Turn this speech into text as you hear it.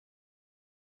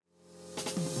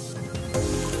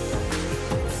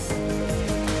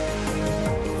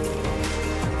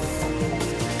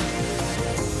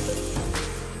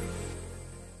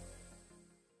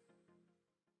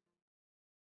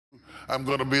I'm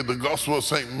going to be the Gospel of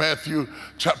St. Matthew,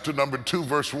 chapter number 2,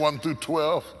 verse 1 through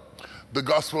 12. The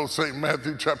Gospel of St.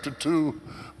 Matthew, chapter 2,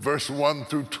 verse 1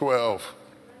 through 12.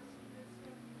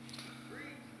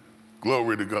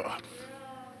 Glory to God.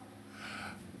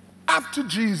 After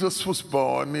Jesus was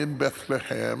born in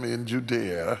Bethlehem in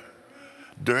Judea,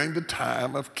 during the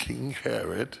time of King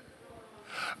Herod,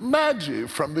 Magi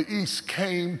from the east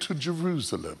came to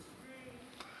Jerusalem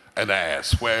and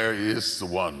asked, "Where is the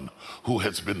one who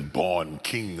has been born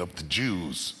King of the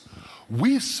Jews?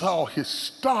 We saw his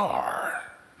star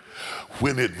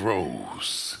when it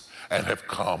rose and have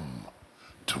come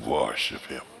to worship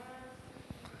him."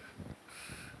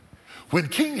 When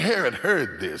King Herod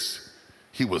heard this,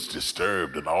 he was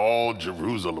disturbed, and all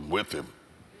Jerusalem with him.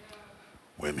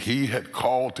 When he had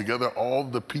called together all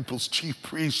the people's chief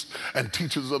priests and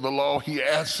teachers of the law, he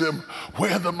asked them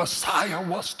where the Messiah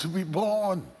was to be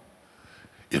born.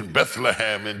 "In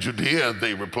Bethlehem in Judea,"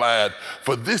 they replied,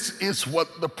 "for this is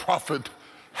what the prophet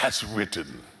has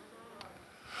written.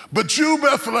 But you,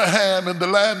 Bethlehem, in the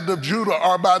land of Judah,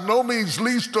 are by no means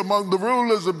least among the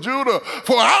rulers of Judah,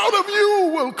 for out of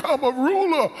you will come a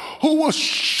ruler who will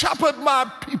shepherd my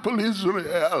people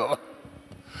Israel."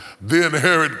 Then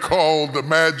Herod called the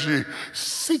Magi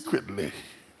secretly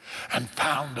and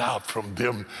found out from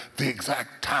them the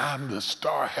exact time the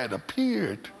star had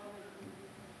appeared.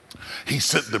 He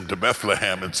sent them to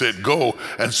Bethlehem and said, "Go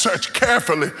and search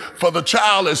carefully for the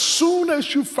child. As soon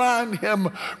as you find him,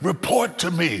 report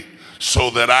to me, so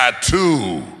that I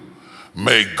too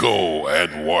may go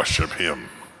and worship him."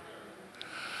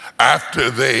 After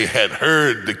they had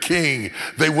heard the king,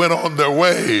 they went on their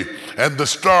way, and the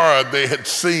star they had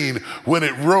seen when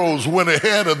it rose went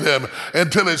ahead of them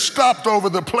until it stopped over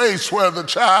the place where the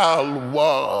child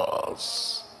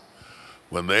was.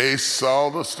 When they saw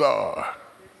the star,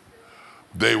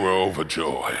 they were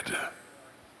overjoyed.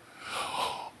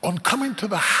 On coming to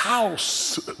the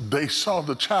house, they saw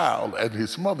the child and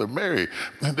his mother Mary,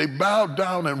 and they bowed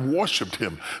down and worshiped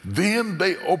him. Then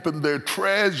they opened their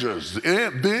treasures.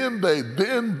 Then they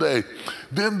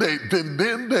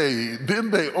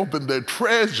opened their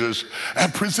treasures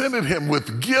and presented him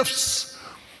with gifts.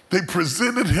 They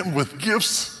presented him with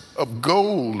gifts of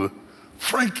gold,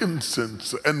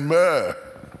 frankincense, and myrrh.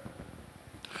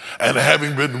 And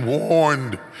having been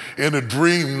warned in a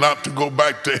dream not to go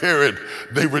back to Herod,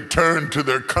 they returned to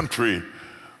their country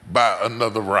by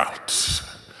another route.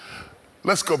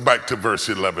 Let's go back to verse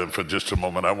 11 for just a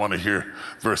moment. I want to hear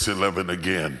verse 11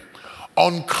 again.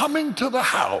 On coming to the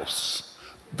house,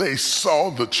 they saw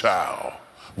the child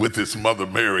with his mother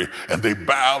Mary, and they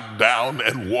bowed down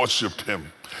and worshiped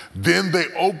him. Then they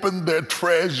opened their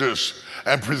treasures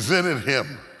and presented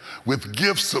him with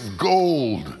gifts of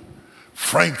gold,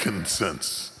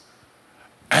 frankincense,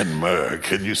 and myrrh.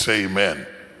 Can you say amen?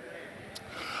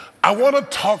 I want to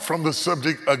talk from the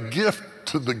subject, a gift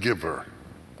to the giver.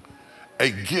 A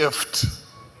gift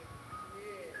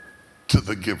to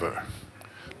the giver.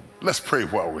 Let's pray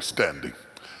while we're standing.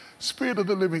 Spirit of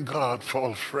the living God,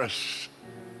 fall fresh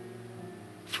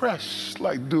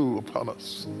like dew upon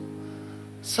us.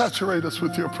 Saturate us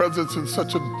with your presence in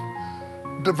such a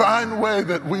divine way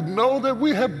that we know that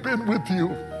we have been with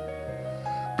you.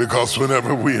 Because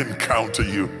whenever we encounter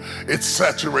you, it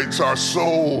saturates our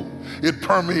soul, it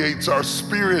permeates our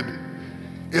spirit,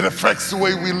 it affects the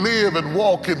way we live and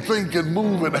walk and think and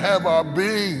move and have our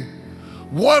being.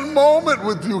 One moment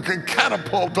with you can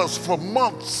catapult us for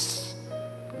months.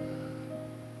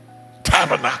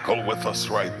 Tabernacle with us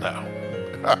right now.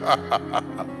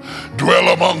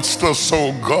 Dwell amongst us,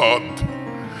 oh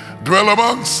God. Dwell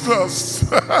amongst us.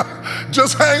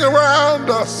 Just hang around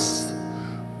us.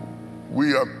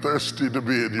 We are thirsty to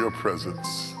be in your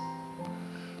presence.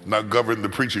 Now govern the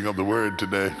preaching of the word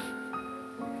today.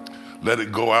 Let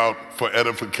it go out for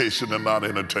edification and not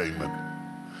entertainment.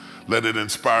 Let it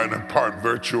inspire and impart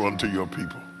virtue unto your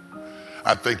people.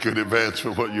 I thank you in advance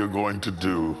for what you're going to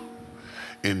do.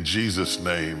 In Jesus'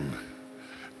 name,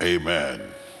 amen.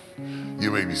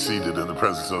 You may be seated in the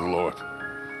presence of the Lord.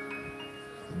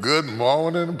 Good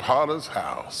morning, Potter's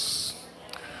House.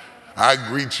 I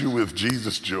greet you with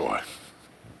Jesus' joy.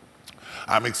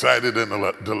 I'm excited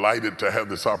and delighted to have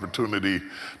this opportunity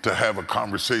to have a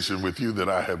conversation with you that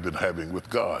I have been having with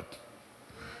God.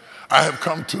 I have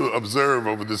come to observe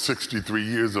over the 63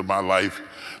 years of my life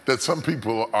that some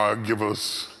people are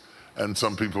givers and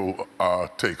some people are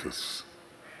takers.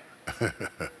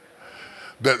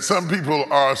 That some people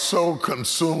are so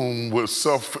consumed with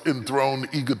self-enthroned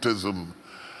egotism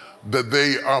that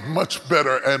they are much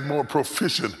better and more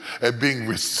proficient at being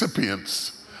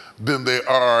recipients than they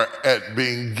are at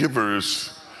being givers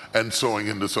and sowing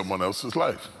into someone else's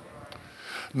life.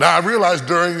 Now, I realize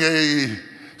during a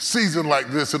season like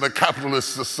this in a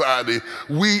capitalist society,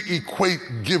 we equate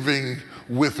giving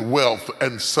with wealth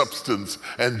and substance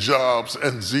and jobs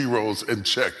and zeros and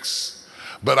checks.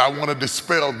 But I want to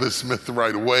dispel this myth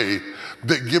right away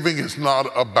that giving is not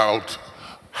about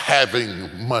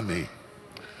having money.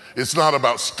 It's not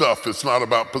about stuff. It's not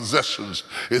about possessions.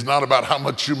 It's not about how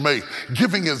much you make.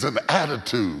 Giving is an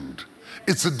attitude.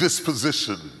 It's a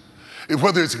disposition.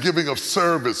 Whether it's giving of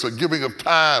service or giving of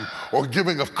time or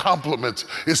giving of compliments,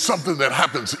 it's something that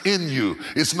happens in you.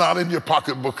 It's not in your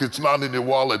pocketbook. It's not in your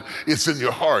wallet. It's in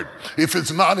your heart. If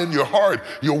it's not in your heart,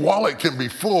 your wallet can be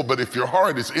full, but if your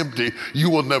heart is empty, you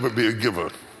will never be a giver.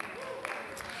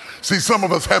 See, some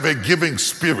of us have a giving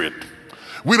spirit.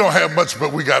 We don't have much,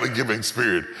 but we got a giving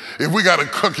spirit. If we got a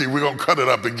cookie, we're going to cut it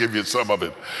up and give you some of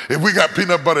it. If we got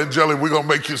peanut butter and jelly, we're going to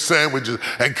make you sandwiches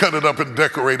and cut it up and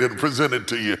decorate it and present it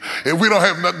to you. If we don't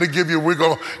have nothing to give you, we're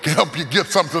going to help you get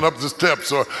something up the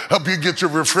steps or help you get your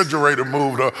refrigerator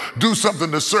moved or do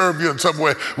something to serve you in some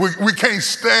way. We can't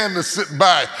stand to sit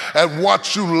by and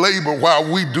watch you labor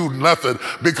while we do nothing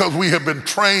because we have been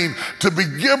trained to be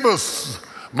givers.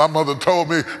 My mother told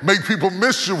me, make people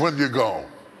miss you when you're gone.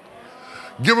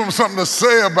 Give them something to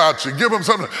say about you. Give them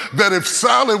something that if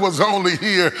Sally was only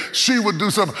here, she would do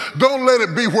something. Don't let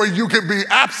it be where you can be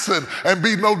absent and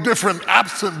be no different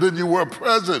absent than you were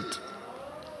present.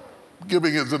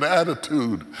 Giving is an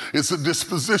attitude. It's a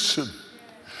disposition.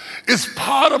 It's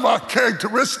part of our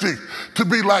characteristic to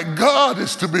be like God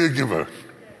is to be a giver.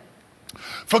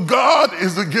 For God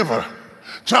is a giver.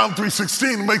 John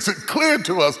 3:16 makes it clear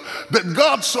to us that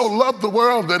God so loved the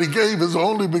world that he gave his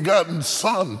only begotten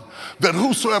Son, that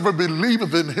whosoever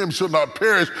believeth in him shall not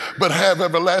perish, but have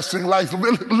everlasting life.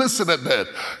 Listen at that.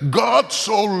 God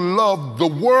so loved the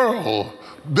world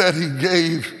that he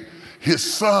gave his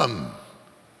Son.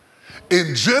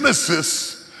 In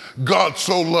Genesis, God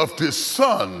so loved his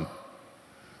Son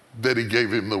that he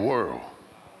gave him the world.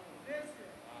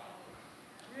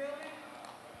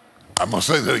 I'm going to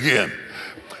say that again.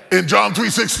 In John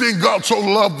 3:16, God so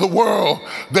loved the world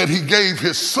that he gave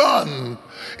his Son.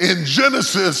 In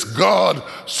Genesis, God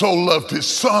so loved his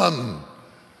Son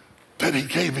that he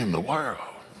gave him the world.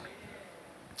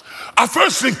 Our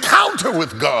first encounter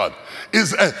with God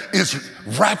is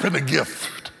wrapping a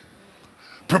gift,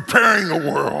 preparing a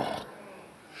world,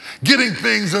 getting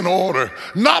things in order,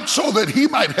 not so that he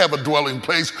might have a dwelling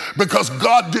place, because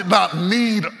God did not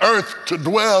need earth to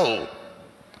dwell.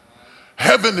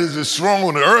 Heaven is his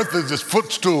throne, earth is his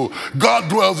footstool. God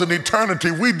dwells in eternity,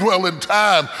 we dwell in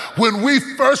time. When we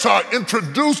first are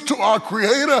introduced to our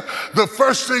Creator, the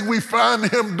first thing we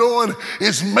find him doing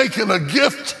is making a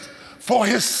gift for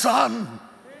his Son.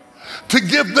 To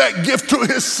give that gift to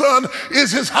his Son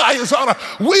is his highest honor.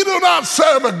 We do not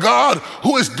serve a God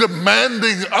who is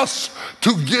demanding us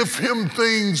to give him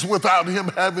things without him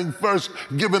having first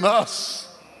given us.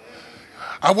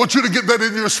 I want you to get that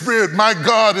in your spirit. My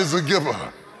God is a giver.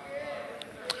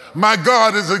 My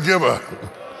God is a giver.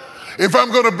 If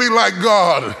I'm going to be like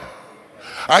God,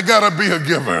 I got to be a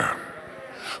giver.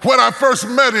 When I first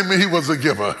met him, he was a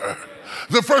giver.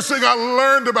 The first thing I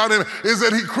learned about him is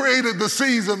that he created the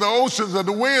seas and the oceans and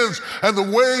the winds and the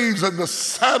waves and the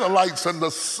satellites and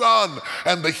the sun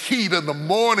and the heat and the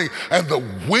morning and the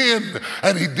wind.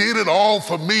 And he did it all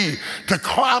for me to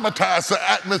climatize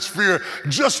the atmosphere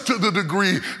just to the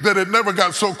degree that it never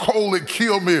got so cold it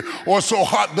killed me or so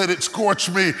hot that it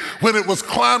scorched me. When it was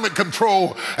climate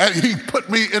control, and he put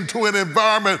me into an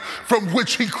environment from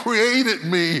which he created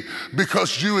me,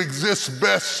 because you exist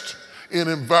best in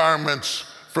environments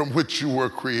from which you were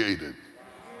created.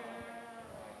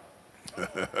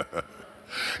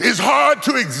 It's hard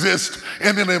to exist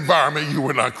in an environment you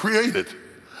were not created.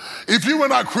 If you were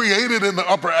not created in the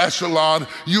upper echelon,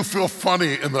 you feel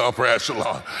funny in the upper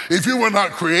echelon. If you were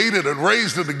not created and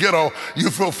raised in the ghetto,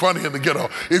 you feel funny in the ghetto.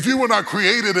 If you were not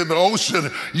created in the ocean,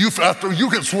 you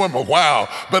can swim a while,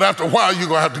 but after a while you're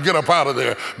going to have to get up out of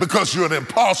there because you're an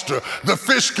imposter. The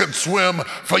fish can swim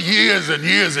for years and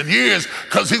years and years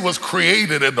because he was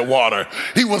created in the water.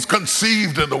 He was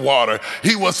conceived in the water.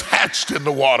 He was hatched in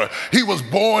the water. He was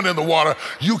born in the water.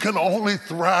 You can only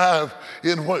thrive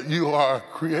in what you are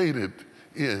created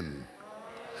in.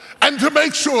 And to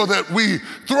make sure that we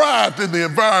thrived in the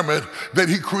environment that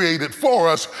he created for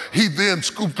us, he then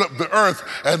scooped up the earth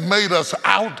and made us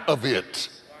out of it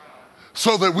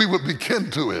so that we would be kin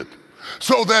to it.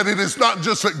 So that it is not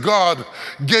just that God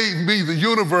gave me the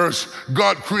universe,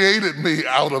 God created me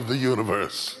out of the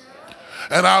universe.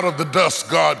 And out of the dust,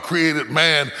 God created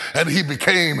man, and he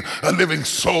became a living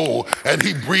soul. And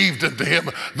he breathed into him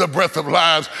the breath of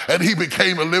life, and he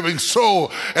became a living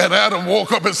soul. And Adam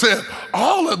woke up and said,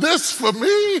 all of this for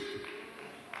me?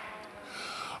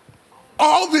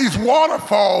 All these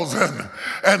waterfalls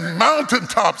and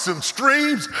mountaintops and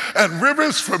streams and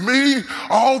rivers for me,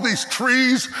 all these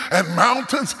trees and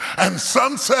mountains and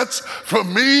sunsets for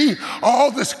me,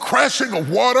 all this crashing of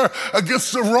water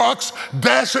against the rocks,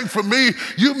 dashing for me.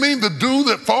 You mean the dew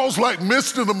that falls like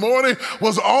mist in the morning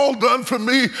was all done for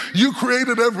me? You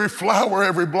created every flower,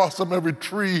 every blossom, every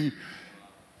tree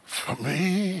for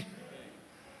me?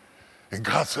 And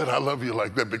God said, I love you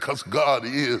like that because God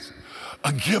is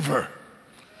a giver.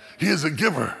 He is a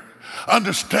giver,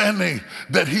 understanding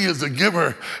that he is a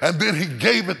giver. And then he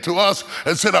gave it to us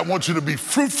and said, I want you to be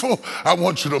fruitful. I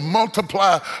want you to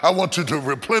multiply. I want you to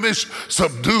replenish,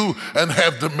 subdue, and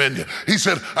have dominion. He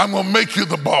said, I'm going to make you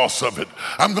the boss of it.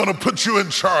 I'm going to put you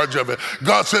in charge of it.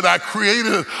 God said, I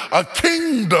created a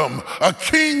kingdom, a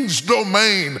king's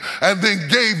domain, and then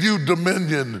gave you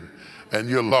dominion, and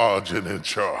you're large and in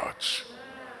charge.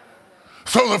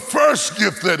 So the first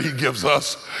gift that he gives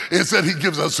us is that he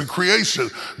gives us a creation.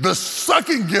 The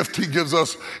second gift he gives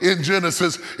us in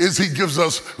Genesis is he gives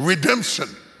us redemption.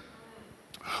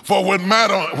 For when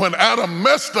Adam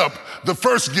messed up the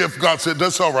first gift, God said,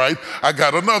 that's all right, I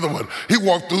got another one. He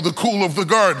walked through the cool of the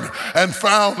garden and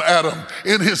found Adam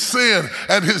in his sin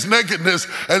and his nakedness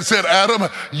and said, Adam,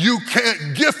 you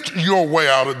can't gift your way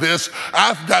out of this.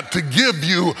 I've got to give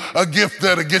you a gift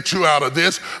that'll get you out of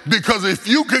this, because if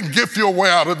you can gift your way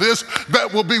out of this,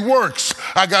 that will be works.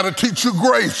 I got to teach you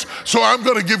grace. So I'm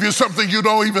going to give you something you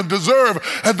don't even deserve.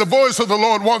 And the voice of the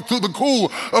Lord walked through the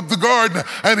cool of the garden,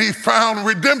 and he found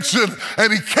redemption.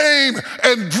 And he came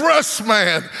and dressed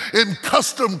man in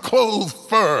custom clothed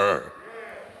fur.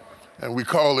 And we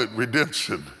call it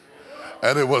redemption.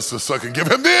 And it was the second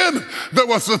gift. And then there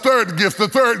was the third gift. The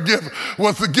third gift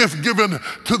was the gift given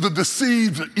to the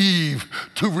deceived Eve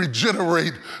to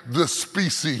regenerate the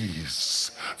species.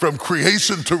 From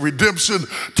creation to redemption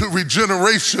to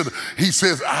regeneration, he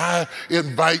says, I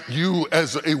invite you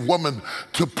as a woman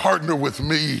to partner with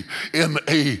me in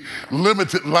a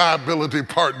limited liability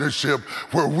partnership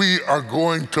where we are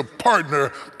going to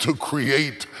partner to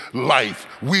create life.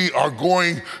 We are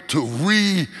going to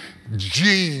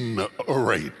regenerate.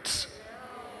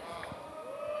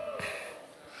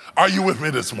 Are you with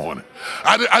me this morning?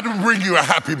 I didn't bring you a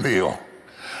Happy Meal.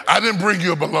 I didn't bring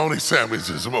you a bologna sandwich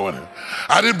this morning.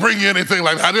 I didn't bring you anything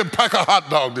like that. I didn't pack a hot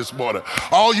dog this morning.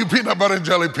 All you peanut butter and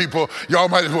jelly people, y'all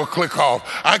might as well click off.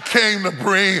 I came to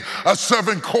bring a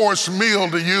 7-course meal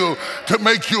to you to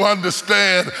make you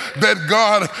understand that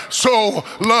God so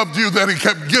loved you that he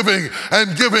kept giving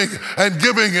and giving and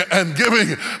giving and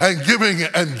giving and giving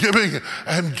and giving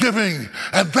and giving.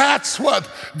 And that's what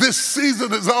this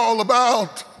season is all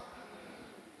about.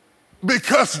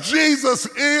 Because Jesus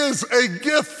is a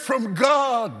gift from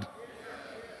God.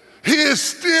 He is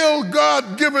still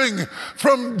God giving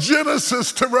from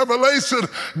Genesis to Revelation.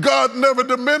 God never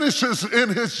diminishes in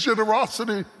his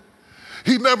generosity.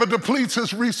 He never depletes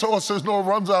his resources nor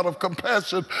runs out of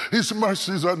compassion. His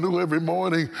mercies are new every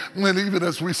morning. And even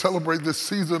as we celebrate this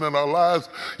season in our lives,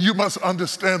 you must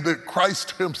understand that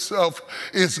Christ himself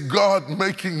is God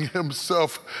making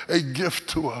himself a gift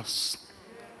to us.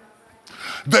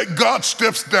 That God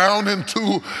steps down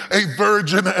into a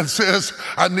virgin and says,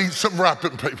 I need some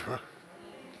wrapping paper.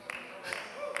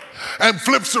 And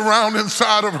flips around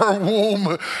inside of her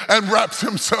womb and wraps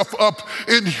himself up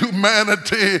in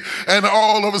humanity. And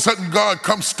all of a sudden God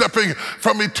comes stepping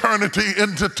from eternity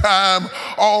into time,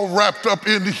 all wrapped up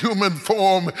in human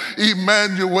form.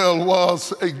 Emmanuel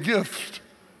was a gift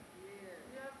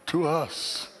to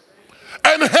us.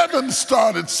 And heaven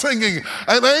started singing,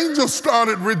 and angels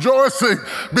started rejoicing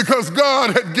because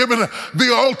God had given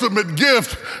the ultimate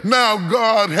gift. Now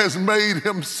God has made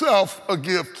himself a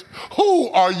gift. Who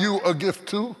are you a gift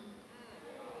to?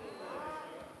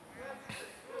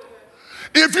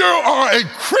 If you are a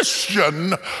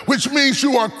Christian, which means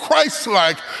you are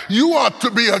Christ-like, you ought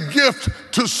to be a gift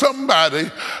to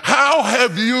somebody. How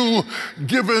have you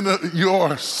given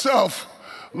yourself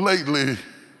lately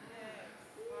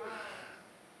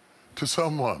to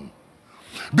someone?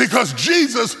 Because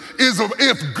Jesus is,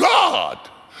 if God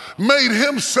made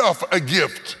himself a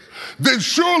gift, then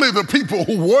surely the people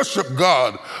who worship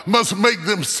God must make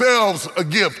themselves a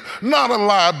gift, not a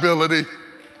liability.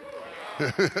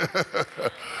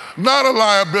 Not a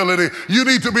liability. You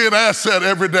need to be an asset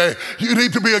every day. You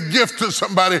need to be a gift to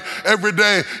somebody every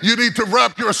day. You need to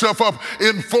wrap yourself up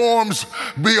in forms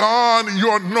beyond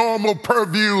your normal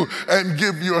purview and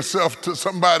give yourself to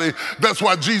somebody. That's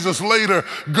why Jesus later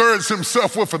girds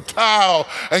himself with a towel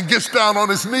and gets down on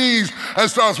his knees and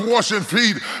starts washing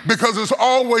feet, because it's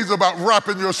always about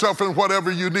wrapping yourself in whatever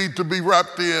you need to be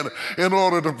wrapped in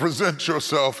order to present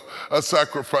yourself a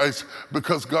sacrifice,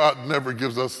 because God never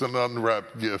gives us an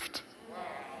unwrapped gift.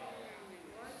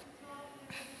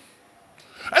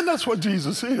 And that's what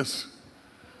Jesus is.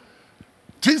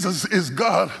 Jesus is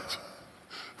God's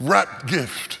wrapped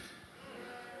gift.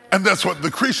 And that's what the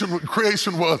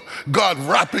creation was, God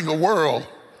wrapping a world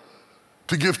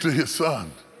to give to his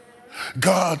son.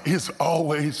 God is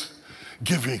always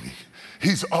giving.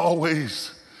 He's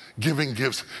always giving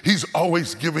gifts. He's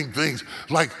always giving things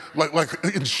like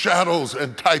in shadows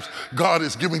and types. God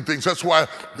is giving things. That's why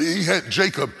he had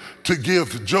Jacob to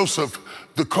give Joseph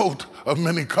the coat of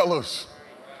many colors.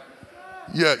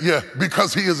 Yeah,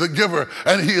 because he is a giver,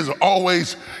 and he is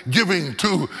always giving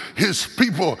to his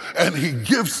people, and he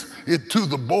gives it to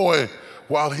the boy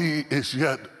while he is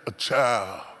yet a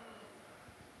child.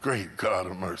 Great God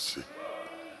of mercy.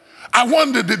 I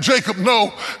wonder, did Jacob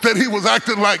know that he was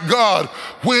acting like God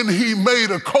when he made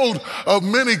a coat of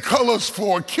many colors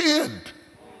for a kid?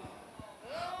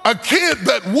 A kid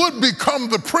that would become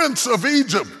the prince of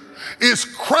Egypt is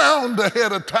crowned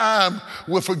ahead of time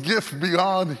with a gift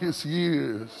beyond his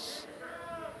years.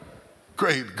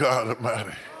 Great God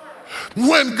Almighty.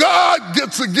 When God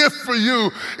gets a gift for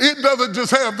you, it doesn't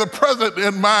just have the present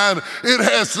in mind, it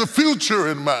has the future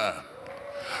in mind.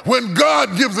 When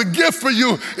God gives a gift for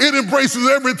you, it embraces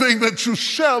everything that you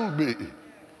shall be.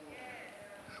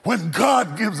 When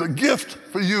God gives a gift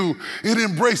for you, it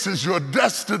embraces your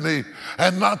destiny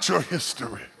and not your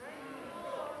history.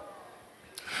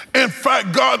 In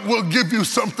fact, God will give you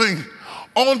something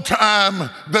on time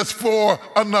that's for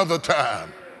another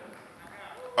time.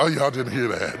 Oh, y'all didn't hear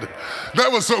that. That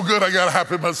was so good, I got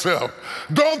happy myself.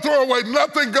 Don't throw away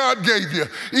nothing God gave you,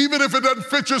 even if it doesn't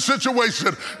fit your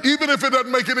situation, even if it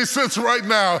doesn't make any sense right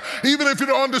now, even if you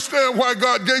don't understand why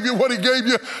God gave you what he gave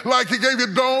you, like he gave you.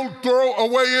 Don't throw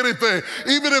away anything,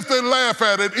 even if they laugh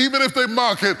at it, even if they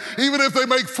mock it, even if they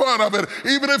make fun of it,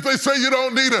 even if they say you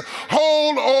don't need it.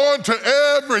 Hold on to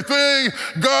everything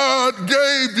God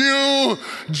gave you.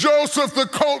 Joseph, the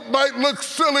coat might look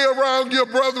silly around your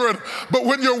brethren, but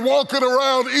when you're walking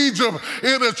around Egypt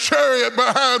in a chariot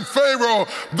behind Pharaoh,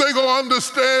 they're going to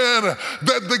understand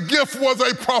that the gift was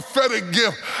a prophetic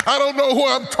gift. I don't know who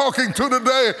I'm talking to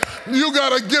today. You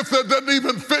got a gift that doesn't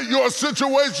even fit your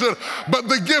situation, but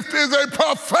the gift is a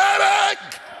prophetic.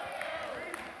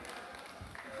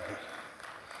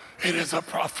 It is a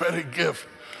prophetic gift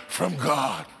from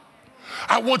God.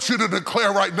 I want you to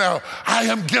declare right now, I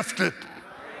am gifted.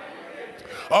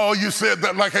 Oh, you said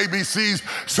that like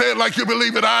ABCs. Say it like you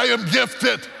believe it. I am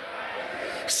gifted.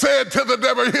 Say it till the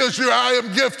devil hears you. I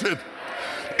am gifted.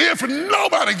 If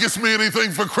nobody gets me anything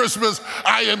for Christmas,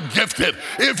 I am gifted.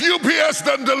 If UPS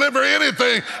doesn't deliver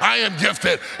anything, I am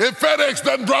gifted. If FedEx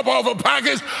doesn't drop off a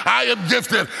package, I am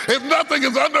gifted. If nothing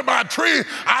is under my tree,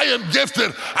 I am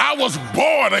gifted. I was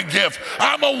born a gift.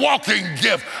 I'm a walking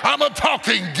gift. I'm a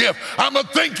talking gift. I'm a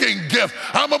thinking gift.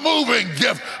 I'm a moving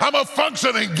gift. I'm a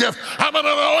functioning gift. I'm an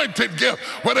anointed gift.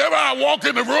 Whenever I walk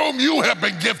in the room, you have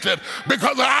been gifted,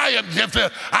 because I am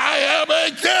gifted. I am a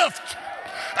gift.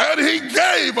 And he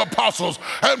gave apostles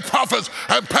and prophets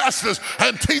and pastors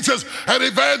and teachers and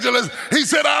evangelists. He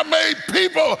said, I made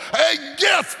people a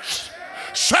gift.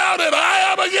 Shout it, I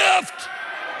am a gift.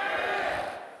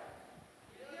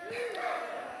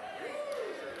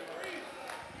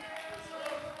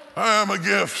 I am a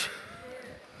gift.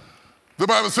 The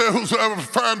Bible says, whosoever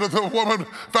findeth a woman,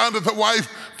 findeth a wife,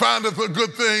 findeth a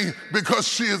good thing, because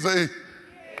she is a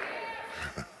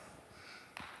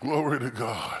glory to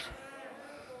God.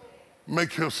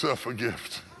 Make yourself a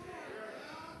gift.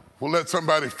 Well, let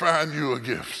somebody find you a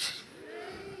gift.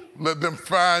 Let them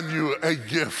find you a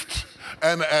gift,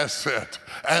 an asset,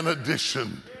 an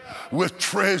addition with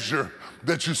treasure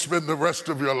that you spend the rest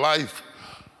of your life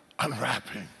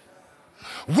unwrapping.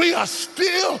 We are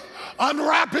still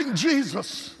unwrapping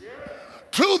Jesus.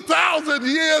 2,000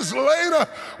 years later,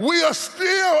 we are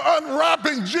still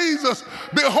unwrapping Jesus,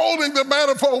 beholding the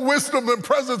manifold wisdom and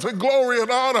presence and glory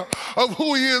and honor of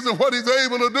who he is and what he's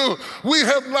able to do. We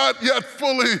have not yet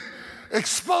fully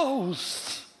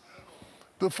exposed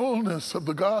the fullness of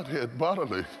the Godhead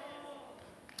bodily,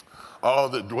 all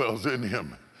that dwells in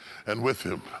him and with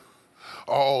him,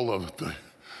 all of the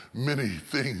many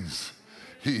things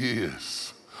he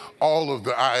is, All of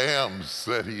the I ams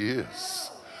that he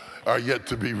is are yet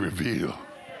to be revealed.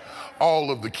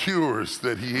 All of the cures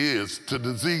that he is to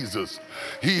diseases.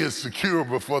 He is the cure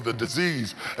before the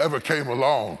disease ever came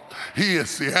along. He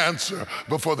is the answer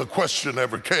before the question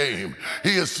ever came.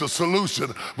 He is the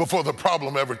solution before the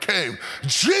problem ever came.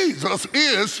 Jesus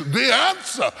is the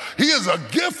answer. He is a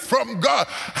gift from God.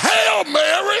 Hail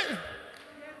Mary!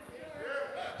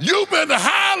 You've been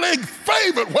highly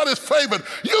favored. What is favored?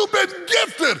 You've been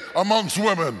gifted amongst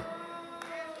women.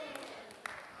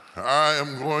 I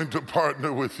am going to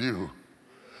partner with you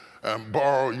and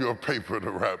borrow your paper to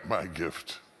wrap my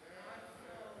gift.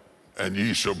 And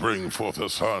ye shall bring forth a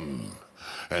son,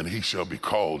 and he shall be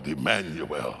called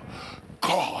Emmanuel,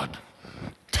 God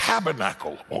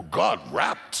tabernacle, or God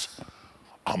wrapped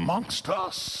amongst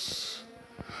us.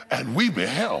 And we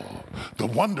beheld the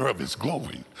wonder of his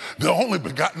glory, the only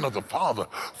begotten of the Father,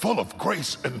 full of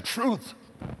grace and truth.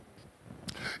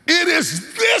 It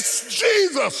is this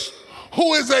Jesus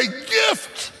who is a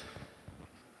gift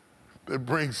that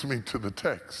brings me to the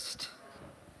text.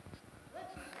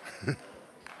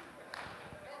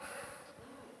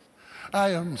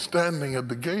 I am standing at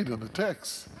the gate of the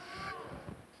text,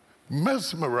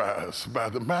 mesmerized by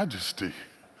the majesty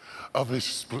of his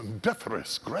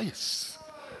splendiferous grace,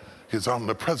 his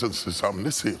omnipresence, his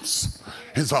omniscience,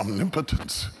 his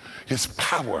omnipotence, his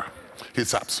power,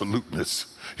 his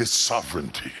absoluteness, his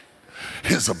sovereignty,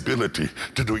 his ability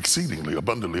to do exceedingly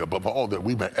abundantly above all that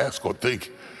we may ask or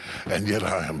think. And yet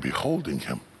I am beholding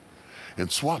him in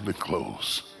swaddling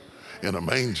clothes, in a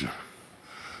manger,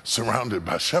 surrounded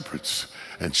by shepherds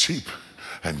and sheep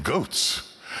and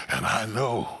goats. And I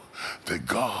know that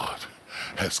God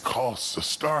has caused the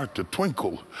star to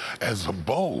twinkle as a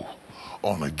bow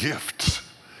on a gift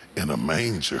in a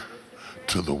manger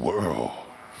to the world.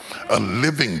 A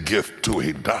living gift to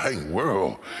a dying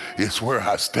world is where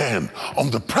I stand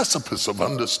on the precipice of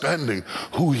understanding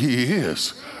who he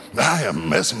is. I am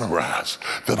mesmerized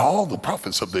that all the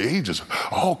prophets of the ages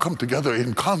all come together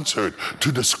in concert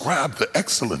to describe the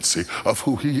excellency of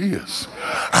who he is.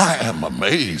 I am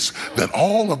amazed that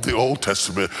all of the Old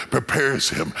Testament prepares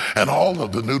him and all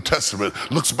of the New Testament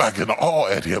looks back in awe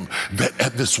at him, that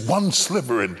at this one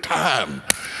sliver in time,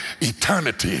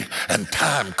 eternity and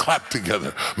time clapped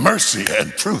together. Mercy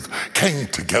and truth came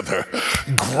together.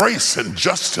 Grace and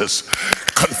justice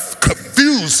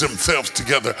confuse themselves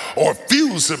together or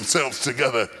fuse themselves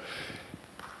together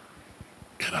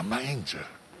in a manger,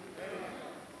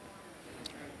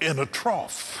 in a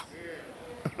trough.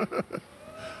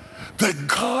 That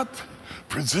God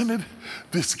presented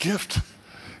this gift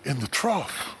in the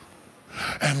trough.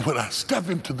 And when I step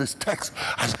into this text,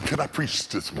 can I preach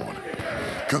this morning?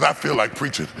 Because I feel like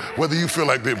preaching. Whether you feel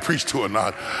like being preached to or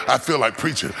not, I feel like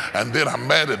preaching. And then I'm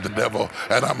mad at the devil,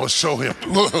 and I'm going to show him.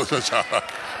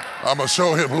 I'm going to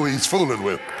show him who he's fooling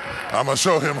with. I'm going to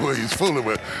show him who he's fooling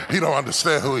with. He don't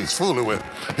understand who he's fooling with.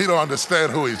 He don't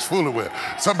understand who he's fooling with.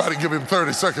 Somebody give him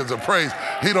 30 seconds of praise.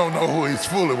 He don't know who he's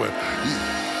fooling with.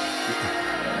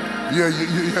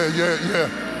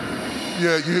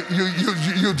 Yeah,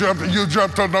 you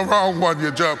jumped on the wrong one.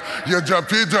 You jumped the wrong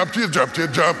one.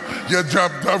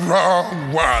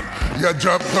 You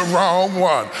jumped the wrong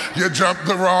one. You jumped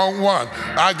the wrong one.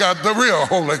 I got the real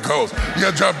Holy Ghost.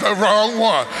 You jumped the wrong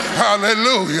one.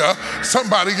 Hallelujah.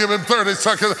 Somebody give him 30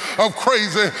 seconds of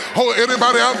crazy.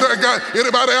 Anybody out there got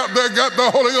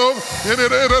the Holy Ghost?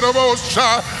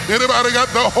 Anybody got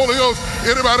the Holy Ghost?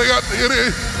 Anybody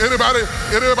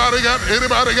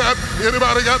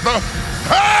got the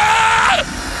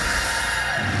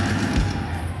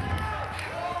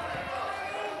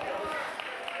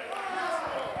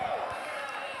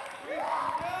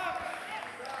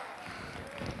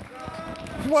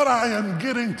What I am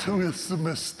getting to is the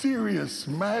mysterious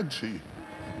Magi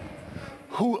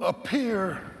who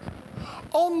appear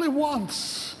only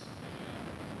once.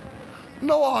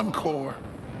 No encore.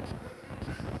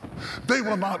 They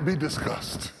will not be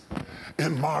discussed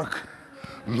in Mark,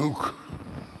 Luke,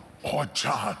 or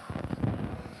John.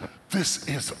 This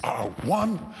is our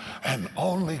one and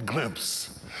only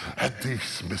glimpse at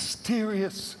these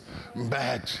mysterious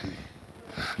Magi.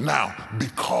 Now,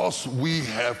 because we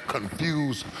have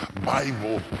confused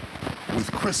Bible with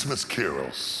Christmas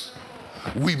carols,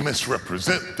 we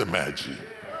misrepresent the Magi.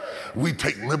 We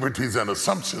take liberties and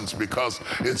assumptions because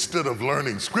instead of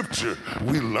learning scripture,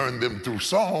 we learn them through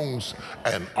songs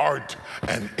and art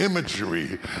and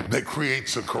imagery that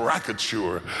creates a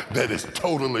caricature that is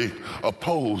totally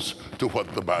opposed to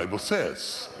what the Bible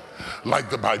says. Like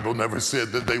the Bible never said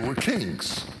that they were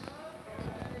kings.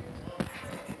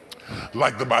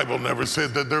 Like the Bible never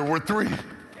said that there were three.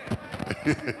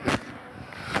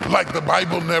 Like the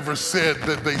Bible never said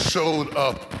that they showed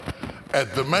up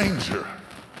at the manger.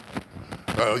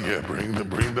 Oh yeah, bring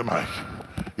the mic.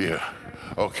 Yeah,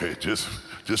 okay, just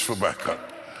for backup.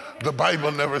 The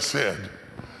Bible never said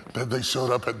that they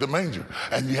showed up at the manger.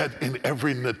 And yet in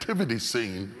every nativity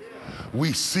scene,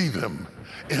 we see them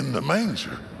in the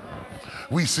manger.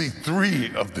 We see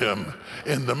 3 of them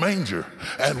in the manger.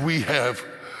 And we have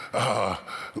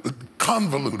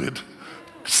convoluted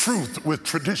truth with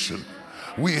tradition.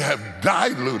 We have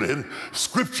diluted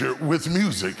scripture with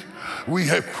music. We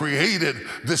have created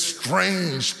this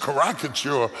strange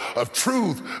caricature of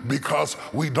truth because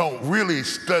we don't really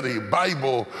study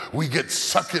Bible. We get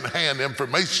secondhand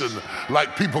information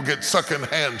like people get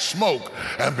secondhand smoke.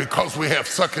 And because we have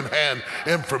secondhand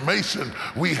information,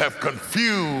 we have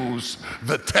confused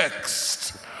the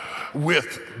text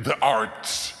with the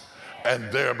arts. And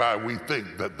thereby we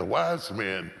think that the wise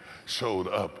men showed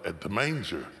up at the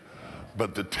manger.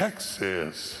 But the text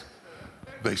says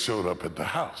they showed up at the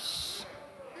house.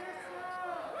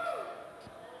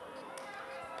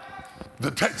 The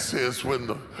text says when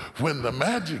the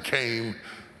Magi came,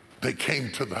 they came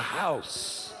to the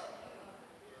house.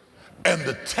 And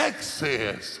the text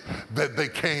says that they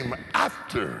came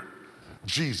after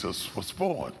Jesus was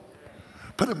born.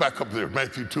 Put it back up there,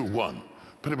 Matthew 2:1.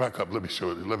 Put it back up, let me show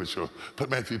it. Put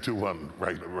Matthew 2:1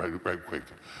 right quick.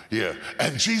 Yeah,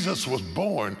 and Jesus was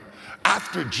born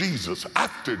after Jesus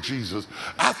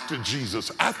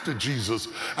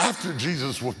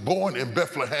was born in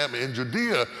Bethlehem in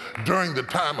Judea during the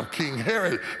time of King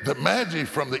Herod. The Magi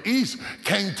from the east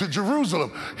came to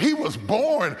Jerusalem. He was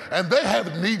born and they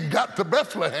haven't even got to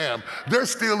Bethlehem. They're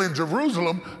still in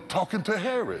Jerusalem talking to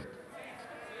Herod.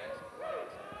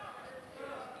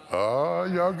 Oh,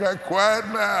 y'all got quiet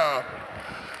now.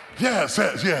 Yes.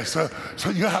 So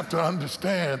you have to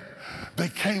understand, they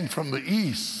came from the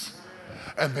east,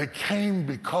 and they came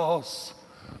because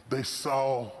they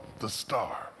saw the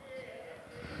star.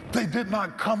 They did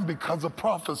not come because of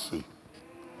prophecy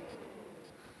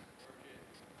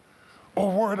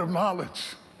or word of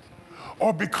knowledge,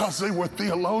 or because they were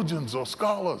theologians or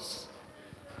scholars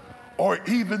or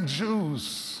even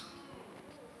Jews.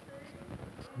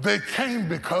 They came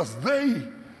because they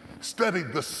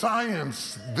studied the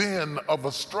science then of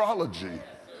astrology,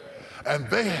 and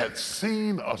they had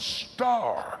seen a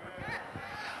star,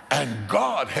 and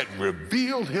God had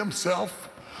revealed himself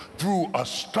through a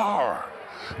star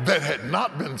that had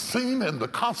not been seen in the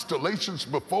constellations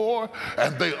before,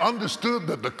 and they understood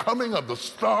that the coming of the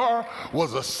star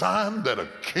was a sign that a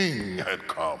king had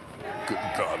come. Good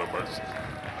God of mercy.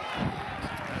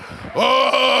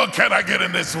 Oh, can I get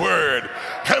in this word?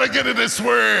 Can I get in this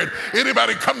word?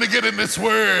 Anybody come to get in this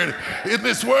word? In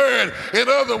this word. In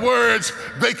other words,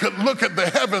 they could look at the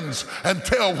heavens and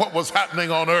tell what was happening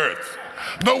on earth.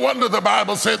 No wonder the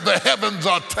Bible said the heavens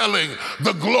are telling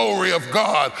the glory of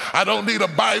God. I don't need a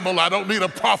Bible. I don't need a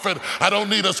prophet. I don't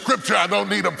need a scripture. I don't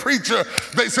need a preacher.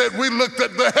 They said we looked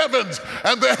at the heavens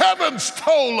and the heavens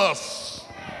told us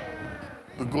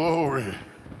the glory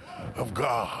of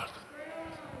God.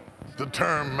 The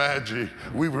term Magi,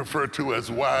 we refer to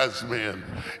as wise men,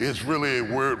 is really a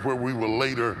word where we will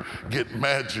later get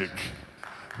magic,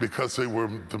 because they were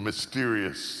the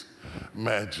mysterious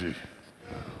Magi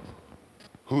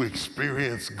who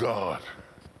experienced God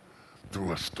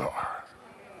through a star.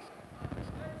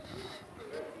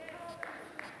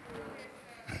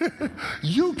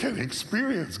 You can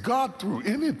experience God through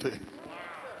anything.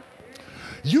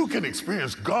 You can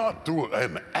experience God through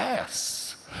an ass.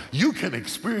 You can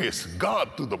experience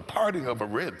God through the parting of a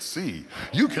Red Sea.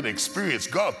 You can experience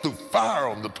God through fire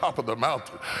on the top of the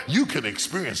mountain. You can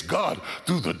experience God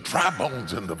through the dry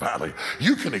bones in the valley.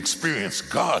 You can experience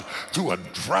God through a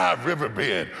dry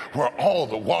riverbed where all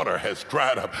the water has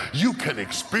dried up. You can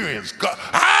experience God.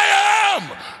 I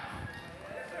am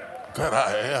that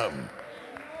I am.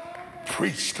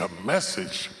 Preached a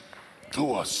message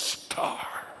through a star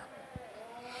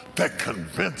that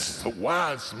convinced the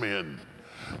wise men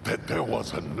that there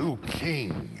was a new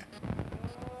king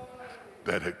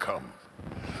that had come.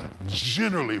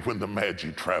 Generally, when the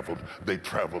Magi traveled, they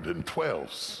traveled in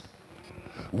 12s.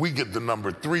 We get the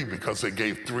number 3 because they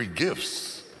gave 3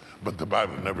 gifts, but the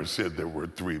Bible never said there were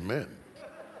 3 men.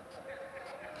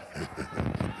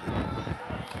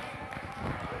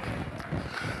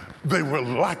 They were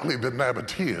likely the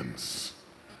Nabateans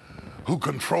who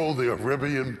controlled the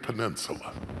Arabian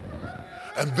Peninsula.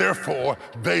 And therefore,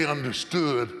 they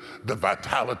understood the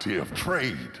vitality of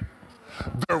trade.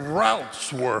 Their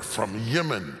routes were from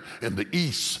Yemen in the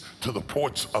east to the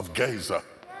ports of Gaza.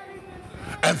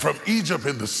 And from Egypt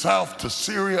in the south to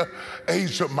Syria,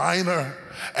 Asia Minor,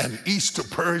 and east to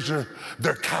Persia,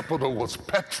 their capital was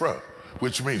Petra,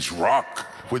 which means rock,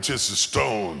 which is the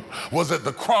stone, was at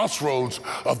the crossroads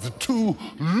of the two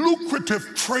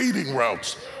lucrative trading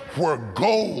routes where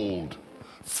gold,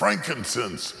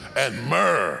 frankincense, and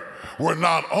myrrh were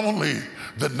not only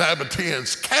the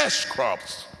Nabateans' cash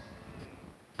crops,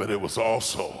 but it was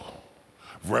also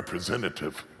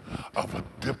representative of a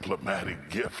diplomatic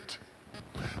gift.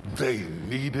 They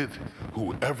needed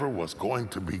whoever was going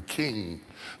to be king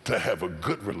to have a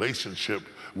good relationship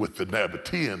with the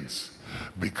Nabateans,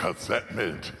 because that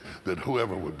meant that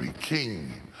whoever would be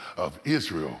king of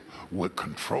Israel would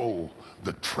control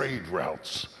the trade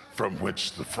routes from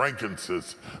which the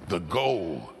frankincense, the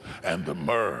gold, and the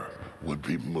myrrh would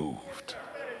be moved.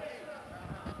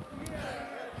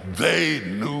 They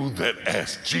knew that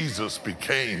as Jesus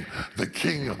became the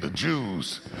King of the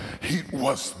Jews, he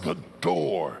was the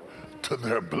door to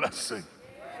their blessing.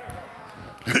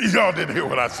 Y'all didn't hear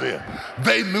what I said.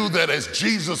 They knew that as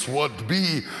Jesus would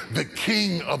be the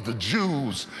King of the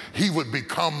Jews, he would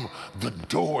become the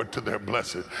door to their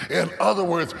blessing. In other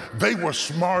words, they were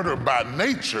smarter by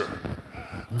nature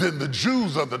than the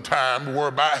Jews of the time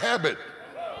were by habit.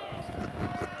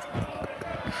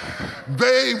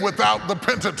 They without the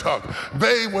Pentateuch,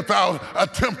 they without a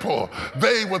temple,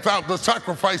 they without the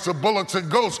sacrifice of bullocks and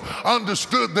goats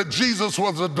understood that Jesus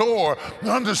was a door,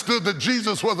 understood that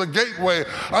Jesus was a gateway,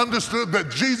 understood that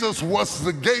Jesus was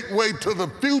the gateway to the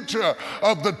future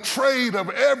of the trade of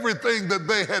everything that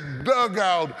they had dug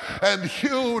out and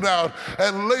hewed out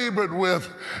and labored with.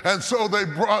 And so they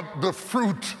brought the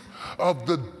fruit of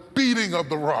the beating of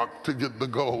the rock to get the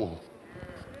gold,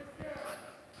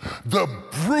 the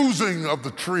bruising of the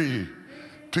tree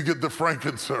to get the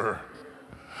frankincense,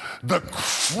 the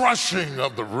crushing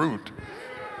of the root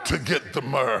to get the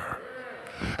myrrh.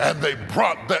 And they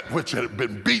brought that which had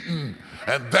been beaten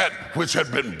and that which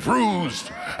had been bruised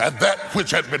and that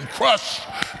which had been crushed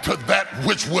to that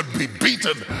which would be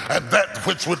beaten and that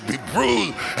which would be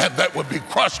bruised and that would be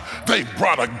crushed. They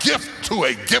brought a gift to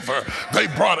a giver. They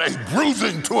brought a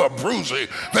bruising to a bruising.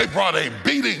 They brought a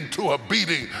beating to a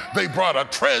beating. They brought a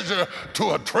treasure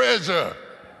to a treasure.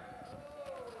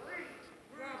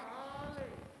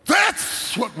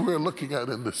 That's what we're looking at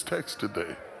in this text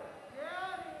today.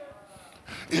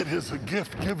 It is a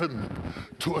gift given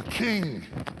to a king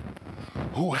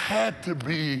who had to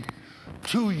be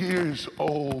 2 years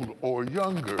old or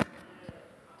younger,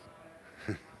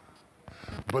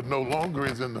 but no longer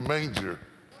is in the manger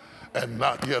and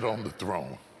not yet on the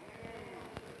throne.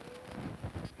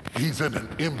 He's in an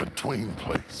in-between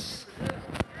place.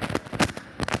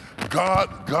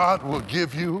 God will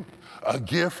give you a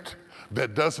gift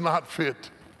that does not fit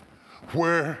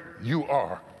where you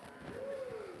are,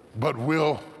 but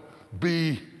will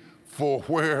be for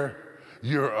where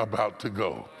you're about to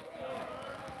go.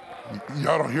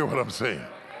 Y'all don't hear what I'm saying.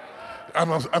 I'm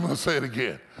gonna say it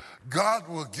again. God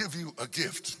will give you a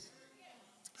gift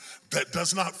that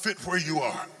does not fit where you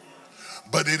are,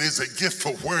 but it is a gift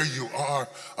for where you are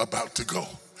about to go.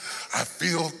 I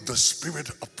feel the spirit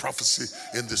of prophecy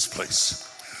in this place.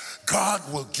 God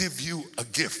will give you a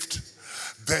gift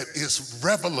that is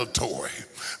revelatory,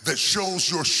 that shows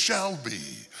your shall be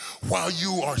while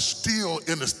you are still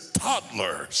in a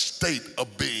toddler state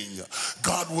of being.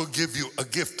 God will give you a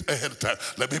gift ahead of time.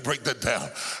 Let me break that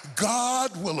down.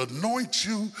 God will anoint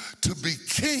you to be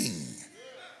king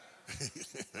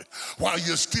while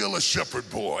you're still a shepherd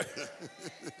boy.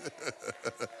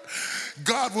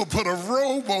 God will put a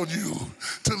robe on you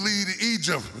to lead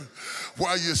Egypt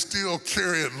while you're still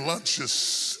carrying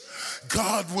lunches.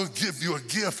 God will give you a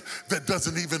gift that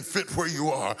doesn't even fit where you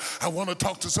are. I want to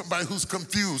talk to somebody who's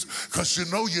confused because you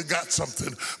know you got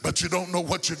something, but you don't know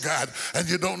what you got, and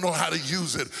you don't know how to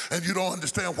use it, and you don't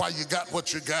understand why you got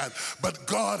what you got. But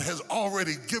God has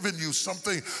already given you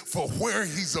something for where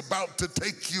he's about to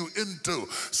take you into.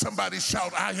 Somebody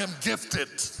shout, I am gifted.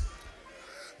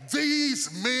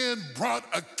 These men brought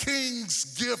a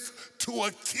king's gift to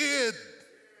a kid.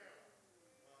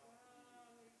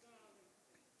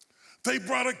 They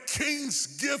brought a king's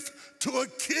gift to a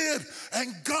kid,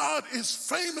 and God is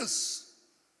famous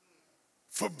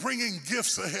for bringing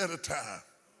gifts ahead of time,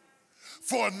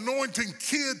 for anointing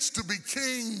kids to be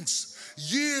kings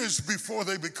years before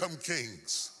they become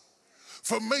kings,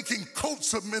 for making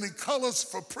coats of many colors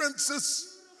for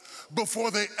princes before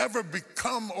they ever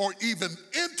become or even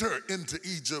enter into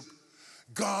Egypt.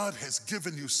 God has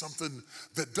given you something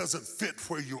that doesn't fit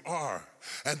where you are.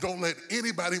 And don't let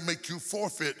anybody make you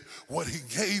forfeit what he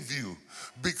gave you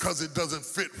because it doesn't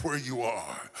fit where you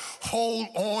are. Hold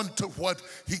on to what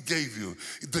he gave you.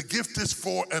 The gift is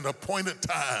for an appointed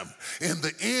time. In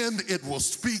the end, it will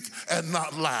speak and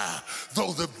not lie.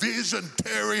 Though the vision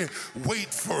tarry,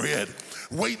 wait for it.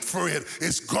 Wait for it.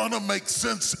 It's gonna make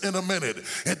sense in a minute.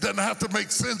 It doesn't have to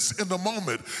make sense in the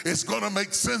moment. It's gonna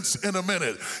make sense in a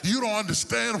minute. You don't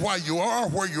understand why you are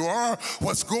where you are,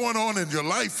 what's going on in your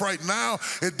life right now.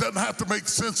 It doesn't have to make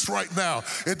sense right now.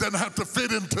 It doesn't have to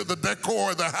fit into the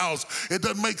decor of the house. It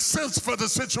doesn't make sense for the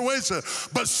situation.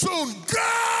 But soon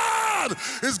God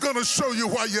is gonna show you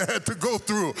why you had to go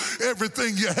through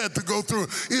everything you had to go through.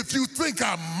 If you think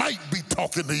I might be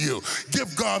talking to you,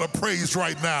 give God a praise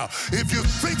right now. If you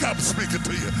think I'm speaking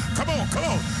to you, come on, come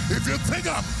on. If you think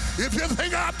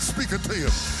I'm speaking to you,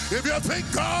 if you think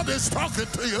God is talking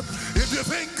to you, if you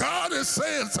think God is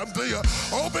saying something to you,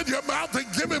 open your mouth and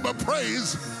give him a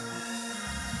praise.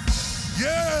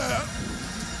 Yeah,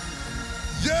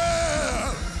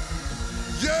 yeah,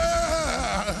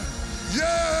 yeah,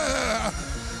 yeah,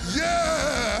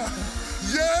 yeah,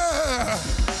 yeah,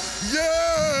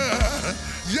 yeah.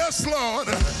 Yes, Lord.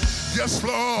 Yes,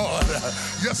 Lord.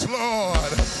 Yes,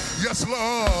 Lord. Yes,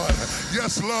 Lord.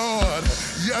 Yes, Lord.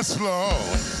 Yes,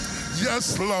 Lord.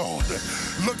 Yes, Lord.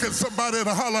 Look at somebody and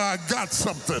holler, I got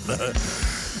something.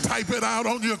 Type it out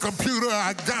on your computer,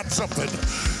 I got something.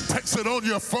 Text it on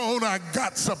your phone, I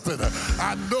got something.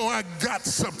 I know I got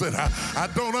something. I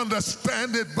don't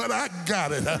understand it, but I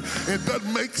got it. It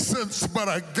doesn't make sense, but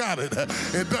I got it.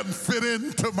 It doesn't fit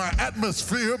into my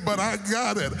atmosphere, but I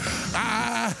got it.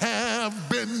 I have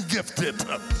been gifted.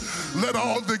 Let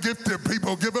all the gifted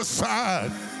people give a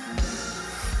sign.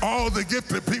 All the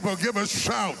gifted people give a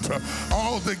shout.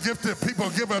 All the gifted people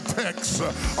give a text.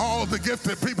 All the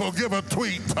gifted people give a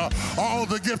tweet. All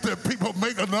the gifted people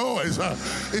make a noise.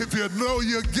 If you know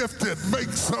you're gifted, make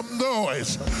some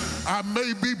noise. I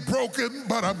may be broken,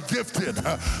 but I'm gifted.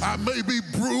 I may be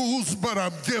bruised, but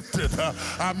I'm gifted.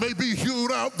 I may be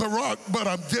hewed out the rock, but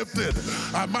I'm gifted.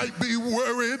 I might be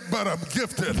worried, but I'm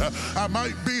gifted. I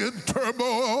might be in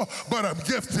turmoil, but I'm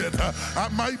gifted. I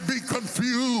might be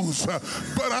confused,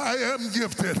 but I am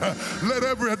gifted. Let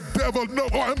every devil know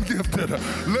I'm gifted.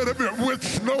 Let every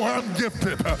witch know I'm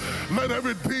gifted. Let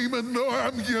every demon know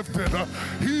I'm gifted.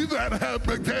 He that hath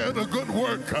began a good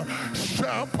work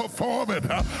shall perform it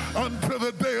until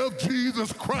the day of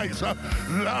Jesus Christ.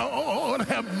 Lord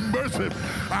have mercy.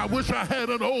 I wish I had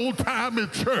an old-timey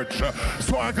church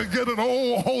so I could get an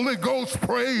old Holy Ghost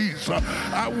praise.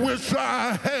 I wish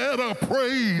I had a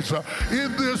praise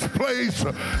in this place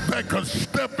that could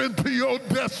step into your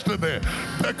destiny,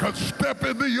 that could step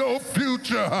into your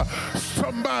future.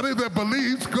 Somebody that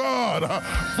believes God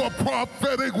for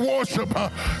prophetic worship,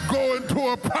 go into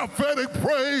a prophetic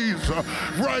praise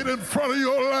right in front of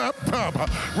your laptop,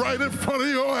 right in front of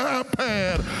your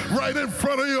iPad, right in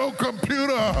front of your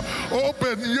computer.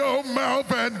 Open your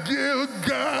mouth and give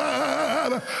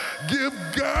God, give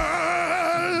God,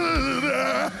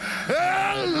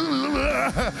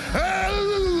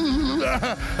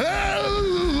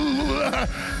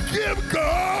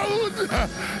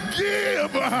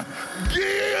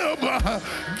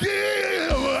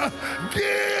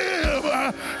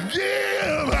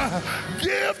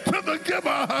 give to the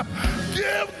giver,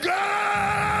 give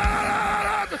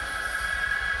God.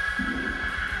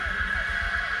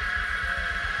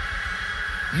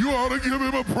 You ought to give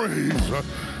him a praise.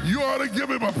 You ought to give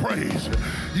him a praise.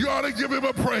 You ought to give him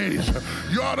a praise.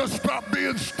 You ought to stop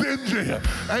being stingy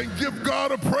and give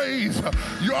God a praise.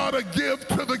 You ought to give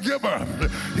to the giver.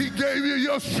 He gave you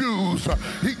your shoes.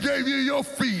 He gave you your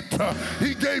feet.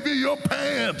 He gave you your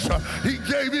pants. He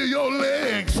gave you your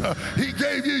legs. He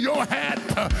gave you your hat.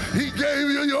 He gave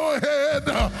you your head.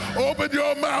 Open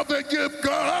your mouth and give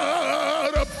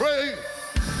God a praise.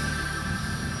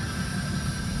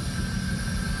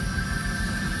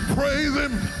 Praise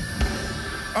him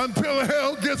until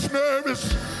hell gets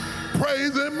nervous.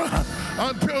 Praise him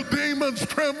until demons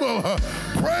tremble.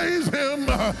 Praise him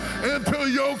until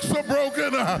yokes are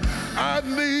broken. I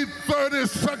need 30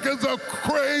 seconds of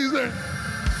crazy.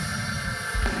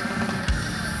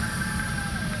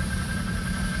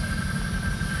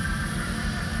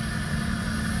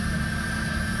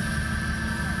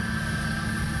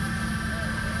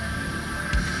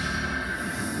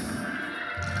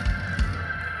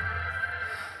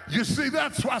 You see,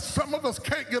 that's why some of us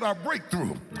can't get our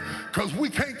breakthrough, because we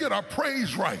can't get our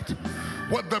praise right.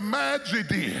 What the Magi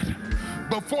did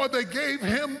before they gave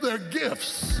him their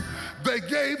gifts, They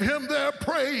gave him their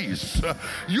praise.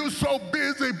 You're so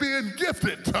busy being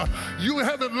gifted, you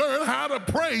haven't learned how to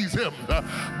praise him.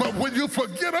 But when you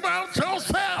forget about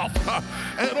yourself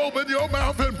and open your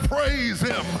mouth and praise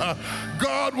him,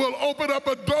 God will open up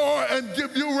a door and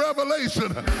give you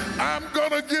revelation. I'm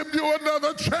going to give you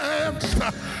another chance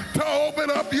to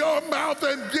open up your mouth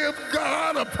and give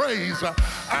God a praise.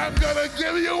 I'm going to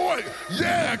give you a,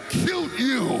 cute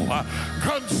you,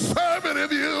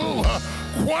 conservative you,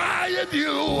 quiet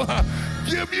you.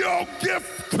 Give your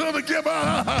gift to the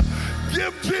giver.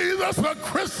 Give Jesus a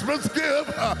Christmas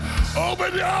gift.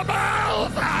 Open your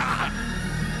mouth.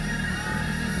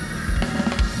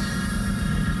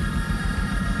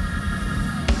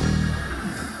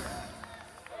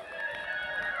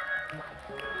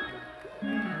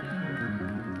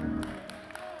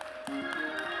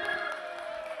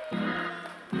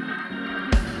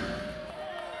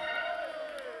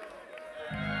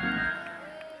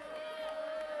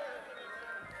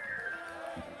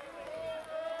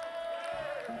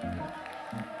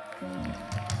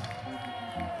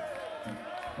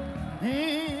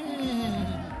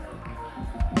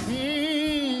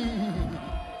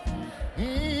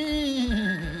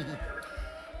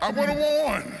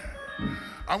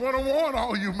 I want to warn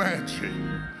all you magi.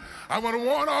 I want to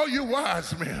warn all you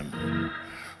wise men.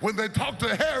 When they talked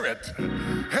to Herod,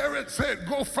 Herod said,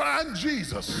 go find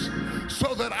Jesus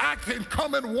so that I can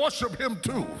come and worship him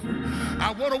too.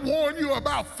 I want to warn you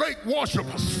about fake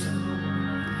worshipers.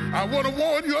 I want to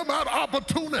warn you about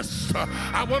opportunists.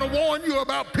 I want to warn you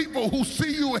about people who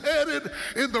see you headed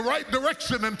in the right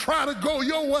direction and try to go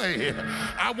your way.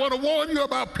 I want to warn you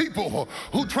about people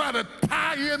who try to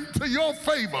tie into your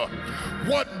favor.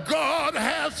 What God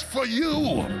has for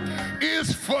you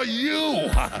is for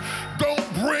you.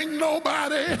 Don't bring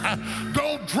nobody.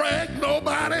 Don't drag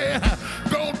nobody.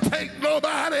 Don't take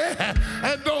nobody.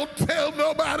 And don't tell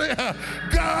nobody.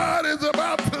 God is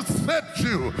about to set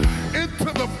you into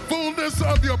the fullness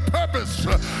of your purpose,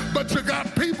 but you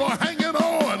got people hanging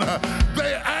on.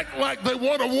 They act like they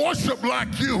want to worship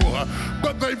like you,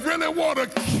 but they really want to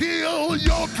kill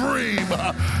your dream.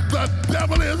 The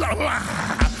devil is a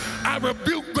lie. I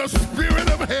rebuke the spirit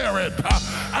of Herod.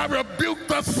 I rebuke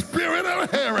the spirit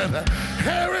of Herod.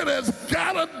 Herod has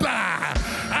got to die.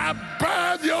 I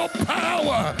bind your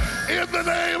power in the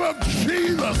name of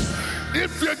Jesus.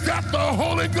 If you got the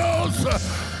Holy Ghost,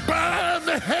 bind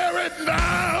Herod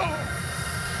now.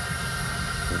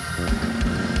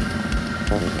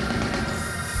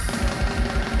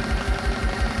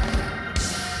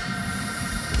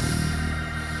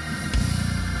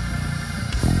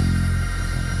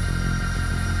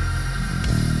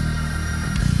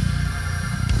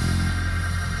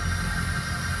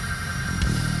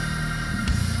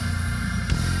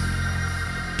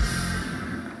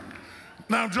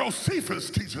 Now Josephus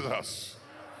teaches us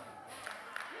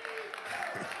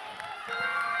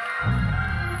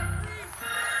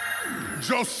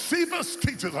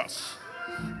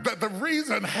that the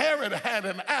reason Herod had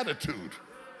an attitude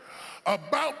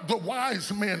about the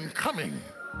wise men coming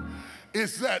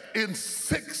is that in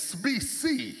 6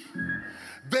 BC,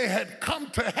 they had come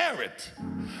to Herod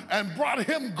and brought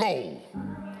him gold,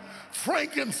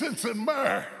 frankincense, and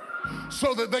myrrh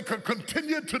so that they could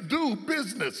continue to do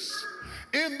business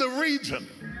in the region.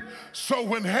 So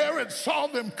when Herod saw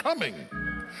them coming,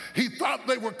 he thought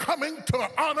they were coming to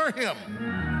honor him.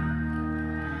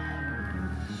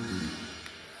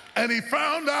 And he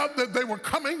found out that they were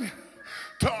coming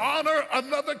to honor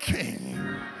another king.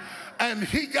 And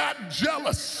he got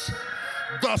jealous.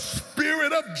 The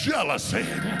spirit of jealousy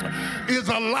is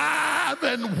alive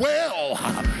and well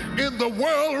in the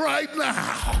world right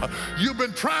now. You've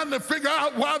been trying to figure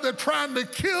out why they're trying to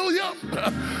kill you.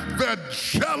 They're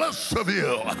jealous of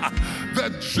you.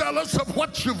 They're jealous of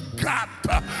what you've got.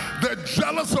 They're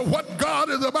jealous of what God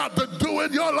is about to do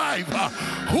in your life.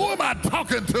 Who am I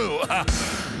talking to?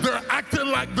 They're acting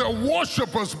like they're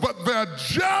worshipers, but they're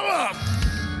jealous.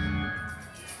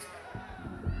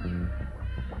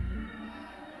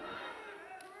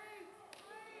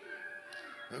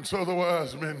 And so the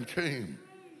wise men came,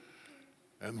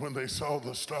 and when they saw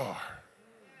the star,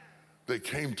 they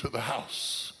came to the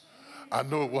house. I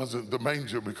know it wasn't the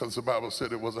manger because the Bible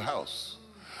said it was a house.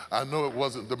 I know it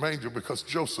wasn't the manger because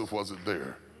Joseph wasn't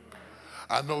there.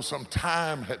 I know some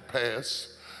time had passed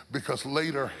because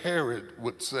later Herod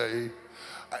would say,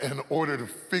 in order to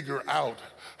figure out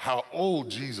how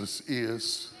old Jesus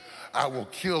is, I will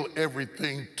kill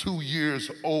everything 2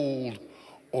 years old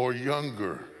or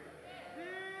younger.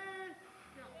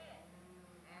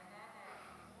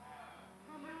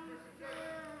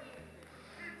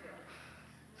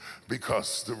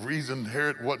 Because the reason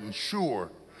Herod wasn't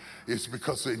sure is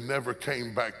because they never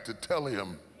came back to tell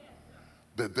him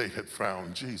that they had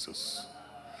found Jesus.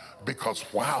 Because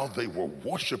while they were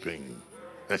worshiping,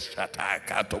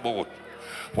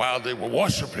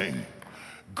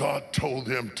 God told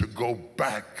them to go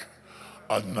back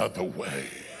another way.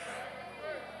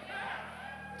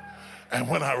 And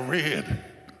when I read,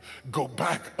 go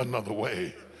back another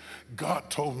way, God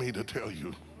told me to tell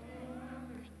you,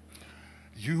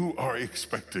 you are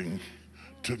expecting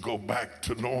to go back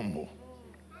to normal.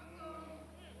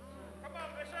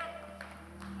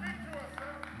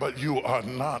 But you are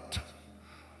not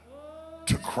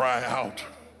to cry out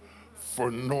for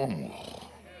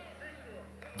normal.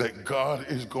 That God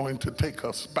is going to take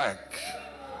us back.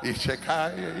 I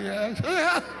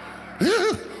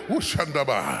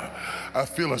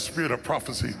feel a spirit of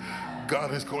prophecy.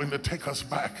 God is going to take us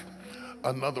back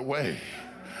another way.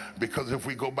 Because if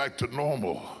we go back to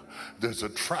normal, there's a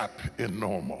trap in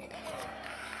normal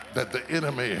that the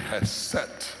enemy has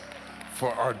set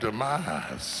for our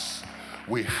demise.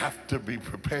 We have to be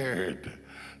prepared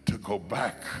to go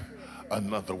back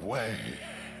another way,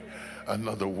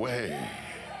 another way,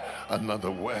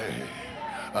 another way,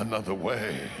 another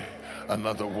way,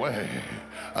 another way,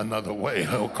 another way.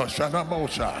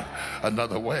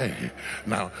 Another way.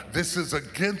 Now, this is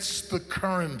against the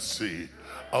currency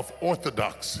of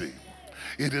orthodoxy.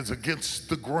 It is against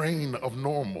the grain of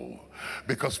normal,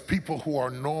 because people who are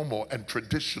normal and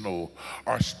traditional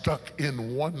are stuck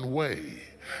in one way.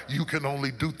 You can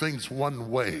only do things one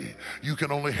way. You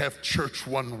can only have church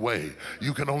one way.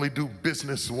 You can only do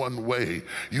business one way.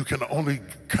 You can only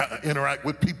interact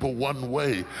with people one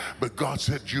way. But God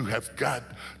said you have got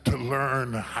to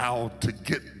learn how to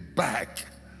get back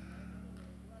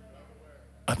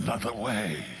another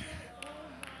way.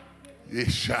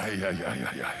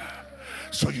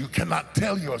 So you cannot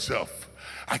tell yourself,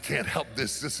 I can't help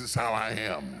this. This is how I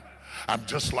am. I'm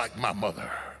just like my mother.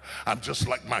 I'm just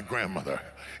like my grandmother.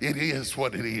 It is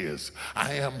what it is.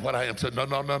 I am what I am. So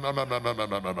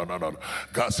no.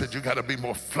 God said you got to be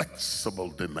more flexible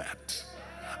than that.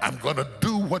 I'm going to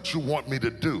do what you want me to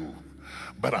do,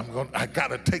 but I got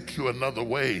to take you another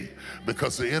way,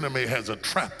 because the enemy has a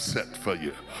trap set for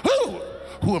you.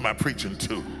 Who am I preaching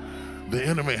to? The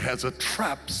enemy has a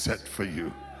trap set for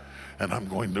you, and I'm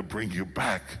going to bring you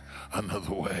back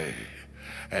another way.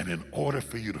 And in order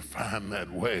for you to find that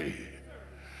way,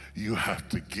 you have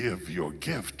to give your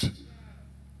gift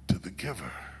to the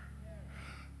giver.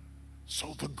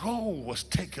 So the gold was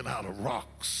taken out of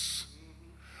rocks.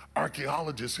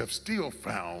 Archaeologists have still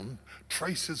found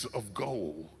traces of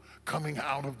gold coming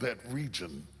out of that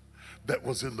region that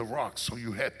was in the rocks. So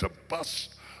you had to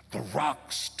bust the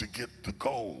rocks to get the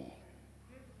gold.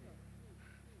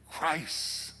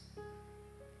 Christ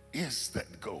is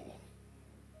that gold.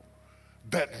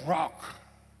 That rock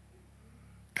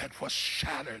that was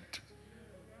shattered.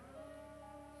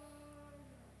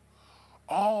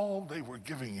 All they were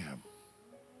giving him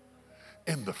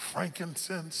in the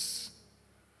frankincense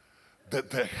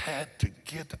that they had to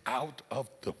get out of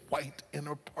the white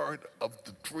inner part of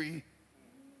the tree,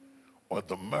 or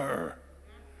the myrrh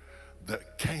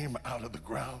that came out of the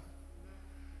ground,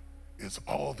 is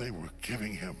all they were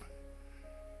giving him,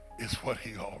 is what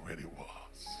he already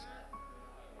was.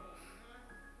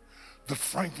 The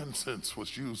frankincense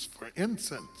was used for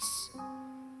incense.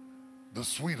 The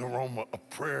sweet aroma of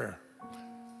prayer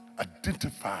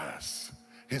identifies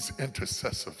his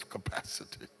intercessive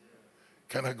capacity.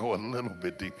 Can I go a little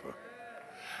bit deeper?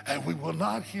 And we will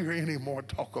not hear any more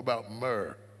talk about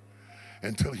myrrh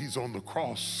until he's on the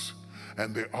cross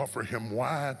and they offer him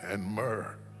wine and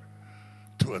myrrh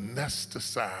to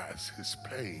anesthetize his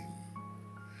pain.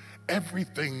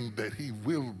 Everything that he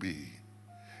will be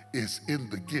is in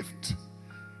the gift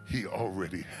he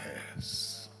already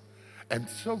has. And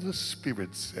so the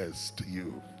Spirit says to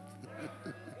you,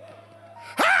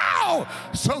 how?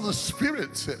 So the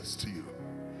Spirit says to you,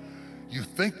 you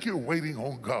think you're waiting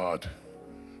on God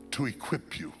to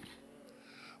equip you,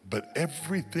 but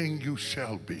everything you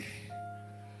shall be,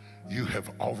 you have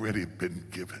already been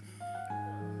given.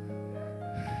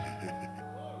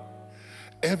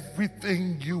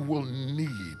 Everything you will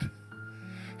need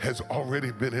has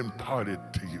already been imparted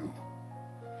to you.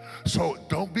 So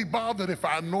don't be bothered if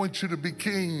I anoint you to be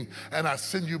king and I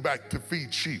send you back to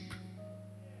feed sheep.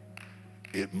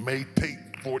 It may take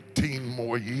 14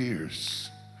 more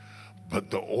years, but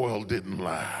the oil didn't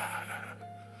lie.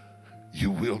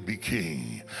 You will be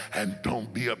king. And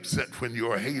don't be upset when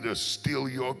your haters steal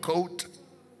your coat.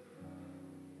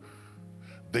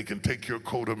 They can take your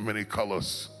coat of many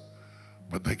colors,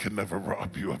 but they can never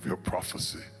rob you of your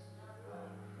prophecy.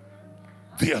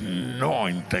 the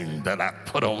anointing that I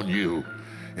put on you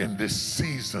in this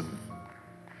season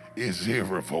is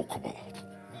irrevocable.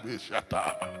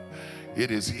 It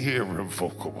is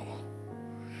irrevocable.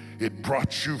 It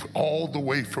brought you all the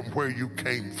way from where you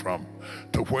came from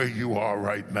to where you are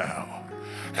right now.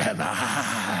 And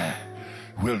I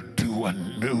will do a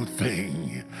new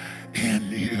thing in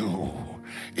you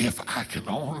if I can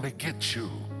only get you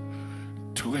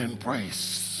to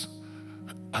embrace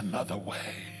another way.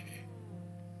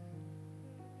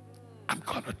 I'm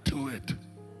gonna do it.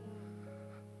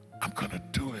 I'm gonna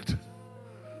do it.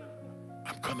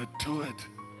 I'm gonna do it.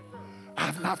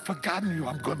 I've not forgotten you.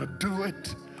 I'm gonna do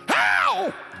it.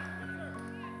 How?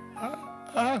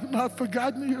 I've not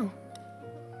forgotten you,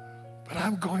 but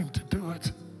I'm going to do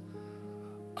it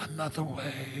another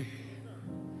way.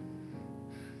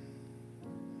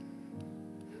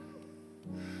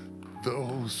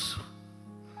 Those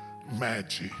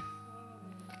Magi,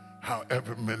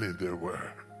 however many there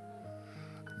were,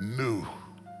 knew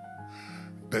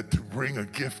that to bring a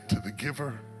gift to the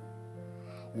giver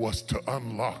was to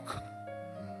unlock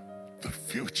the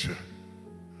future,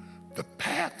 the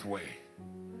pathway,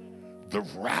 the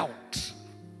route,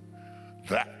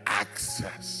 the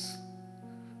access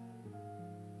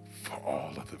for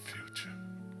all of the future.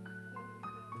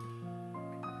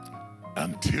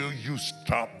 Until you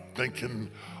stop thinking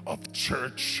of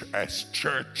church as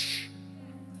church,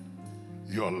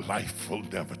 your life will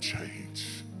never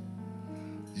change.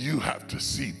 You have to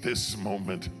see this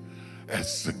moment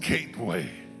as the gateway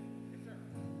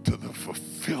to the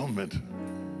fulfillment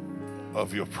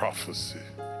of your prophecy.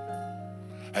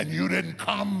 And you didn't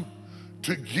come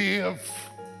to give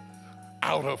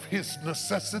out of his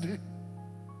necessity,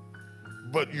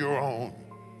 but your own.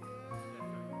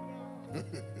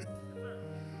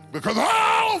 Because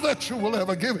all that you will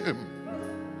ever give him,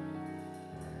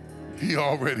 he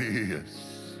already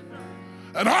is.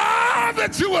 And all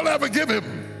that you will ever give him,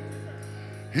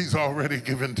 he's already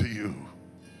given to you.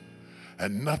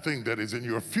 And nothing that is in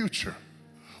your future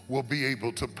will be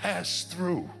able to pass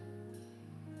through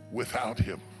without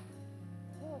him,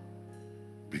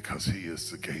 because he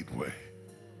is the gateway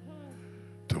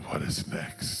to what is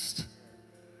next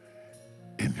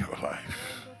in your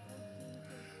life.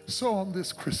 So on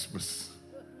this Christmas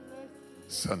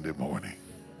Sunday morning,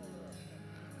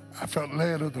 I felt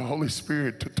led of the Holy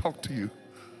Spirit to talk to you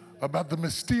about the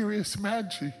mysterious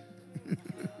Magi.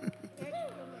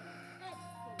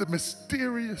 The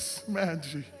mysterious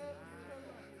Magi.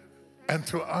 And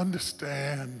to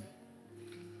understand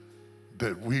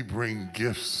that we bring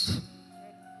gifts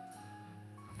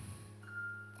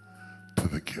to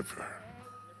the giver.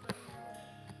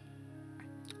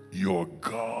 Your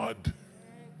God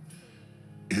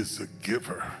is a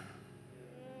giver.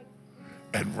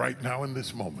 And right now in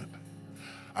this moment,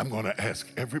 I'm going to ask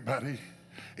everybody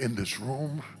in this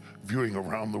room, viewing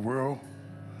around the world,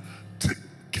 to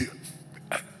give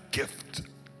a gift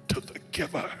to the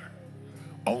giver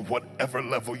on whatever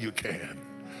level you can.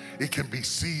 It can be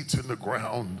seeds in the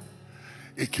ground.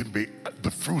 It can be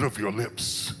the fruit of your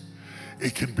lips.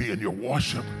 It can be in your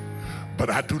worship.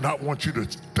 But I do not want you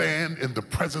to stand in the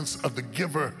presence of the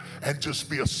giver and just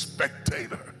be a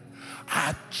spectator.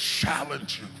 I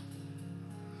challenge you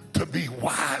to be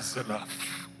wise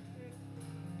enough,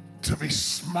 to be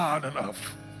smart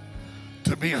enough,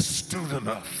 to be astute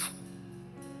enough,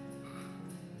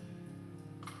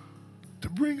 to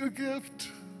bring a gift.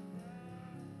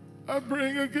 I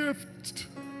bring a gift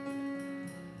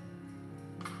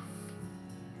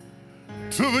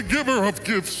to the giver of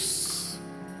gifts.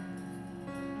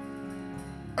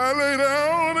 I lay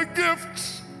down a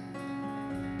gift.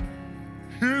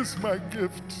 Here's my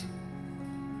gift.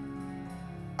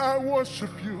 I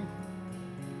worship you.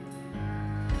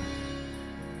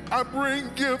 I bring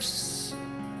gifts.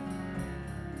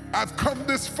 I've come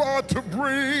this far to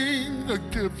bring a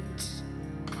gift,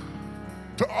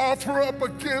 to offer up a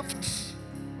gift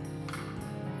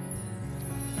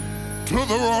to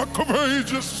the Rock of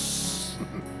Ages,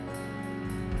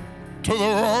 to the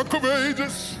Rock of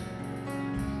Ages.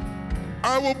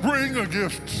 I will bring a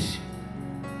gift,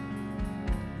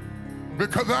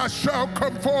 because I shall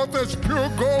come forth as pure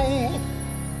gold.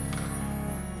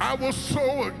 I will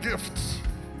sow a gift.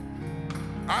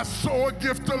 I sow a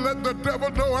gift to let the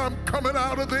devil know I'm coming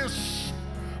out of this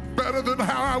better than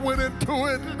how I went into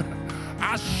it.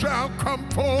 I shall come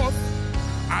forth.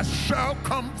 I shall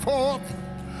come forth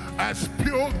as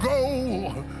pure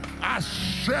gold. I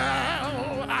shall.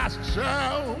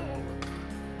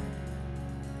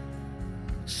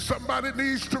 Somebody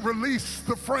needs to release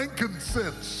the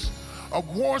frankincense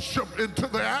of worship into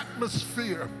the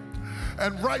atmosphere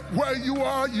And right where you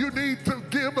are, you need to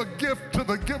give a gift to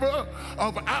the giver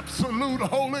of absolute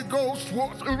Holy Ghost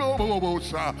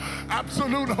worship.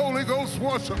 Absolute Holy Ghost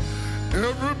worship.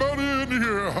 Everybody in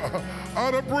here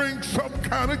ought to bring some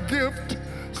kind of gift,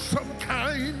 some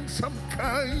kind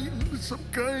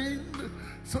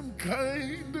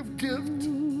of gift.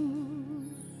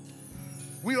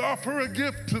 We offer a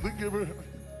gift to the giver.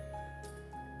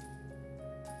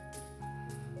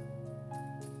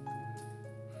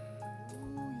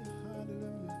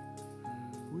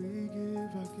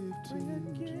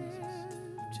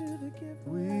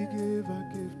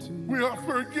 We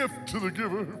offer a gift to the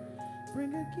giver.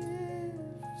 Bring a gift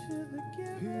to the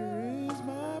giver. Here is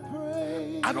my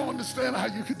praise. I don't understand how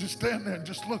you could just stand there and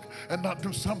just look and not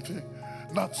do something,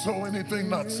 not sow anything,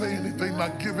 not say anything,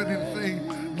 not give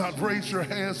anything, not raise your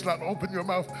hands, not open your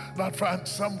mouth, not find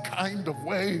some kind of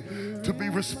way to be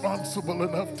responsible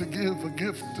enough to give a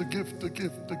gift, a gift, a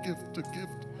gift, a gift, a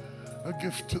gift, a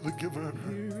gift to the giver.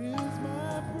 Here is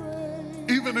my praise.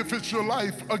 Even if it's your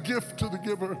life, a gift to the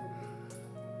giver.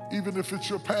 Even if it's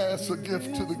your past, a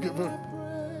gift to the giver.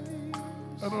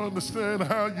 I don't understand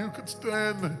how you could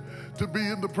stand to be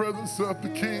in the presence of the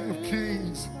King of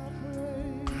Kings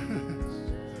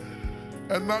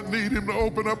and not need him to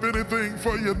open up anything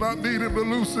for you, not need him to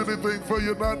loose anything for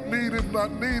you, not need him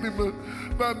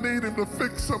to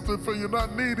fix something for you,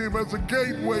 not need him as a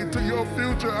gateway to your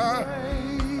future.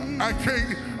 I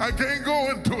can't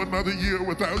go into another year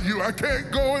without you. I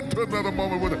can't go into another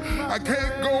moment without you. I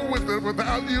can't go with it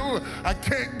without you. I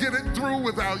can't get it through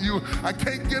without you. I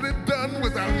can't get it done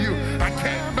without you. I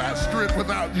can't master it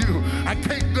without you. I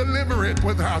can't deliver it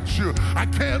without you. I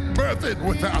can't birth it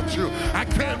without you. I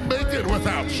can't make it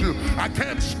without you. I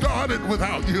can't start it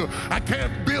without you. I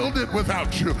can't build it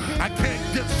without you. I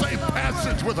can't get safe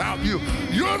passage without you.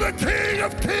 You're the King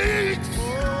of Kings.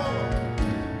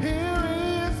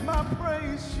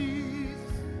 Praise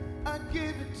Jesus, I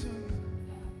give it to you.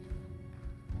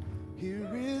 Here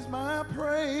is my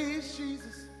praise,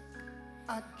 Jesus,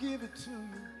 I give it to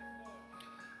you.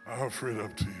 I offer it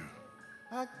up to you.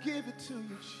 I give it to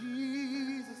you,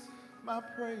 Jesus, my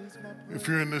praise, my praise. If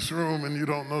you're in this room and you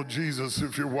don't know Jesus,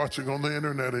 if you're watching on the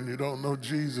internet and you don't know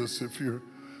Jesus, if you're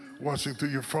watching through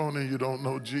your phone and you don't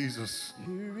know Jesus,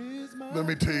 let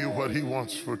me tell you what he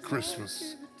wants for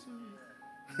Christmas.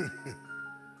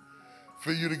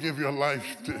 For you to give your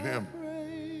life to him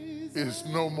is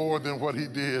no more than what he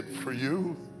did for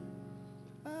you.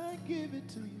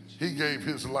 He gave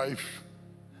his life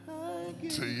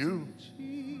to you.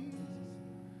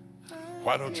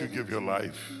 Why don't you give your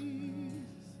life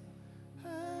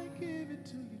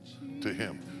to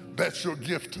him? That's your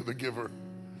gift to the giver.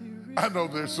 I know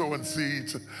they're sowing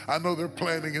seeds. I know they're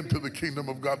planting into the kingdom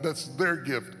of God. That's their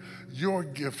gift. Your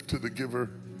gift to the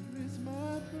giver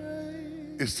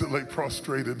is to lay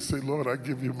prostrate and say, Lord, I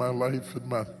give you my life and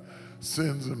my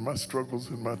sins and my struggles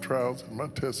and my trials and my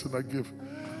tests, and I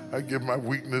give my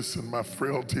weakness and my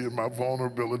frailty and my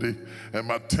vulnerability and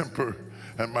my temper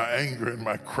and my anger and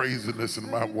my craziness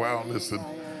and my wildness and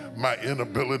my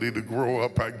inability to grow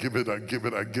up. I give it. I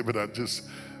just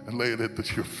lay it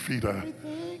at your feet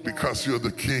because you're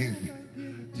the King.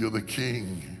 You're the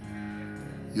King.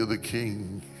 You're the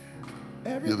King.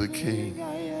 You're the King.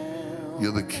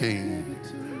 You're the King.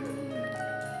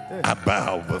 I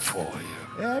bow before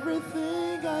you. I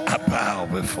bow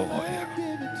before you.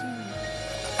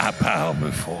 I bow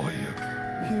before you.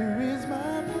 Here is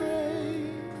my praise.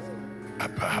 I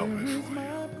bow before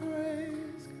you.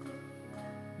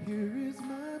 Here is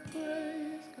my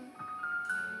praise.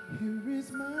 Here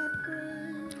is my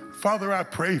praise. Father, I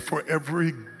pray for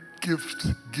every gift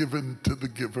given to the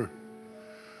giver,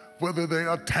 whether they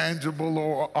are tangible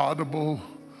or audible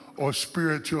or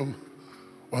spiritual,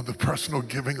 or the personal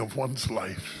giving of one's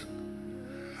life.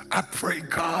 I pray,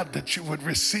 God, that you would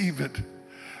receive it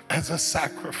as a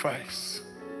sacrifice.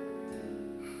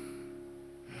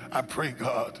 I pray,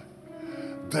 God,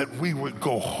 that we would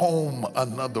go home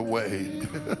another way.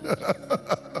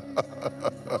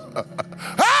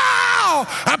 Oh,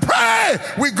 I pray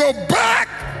we go back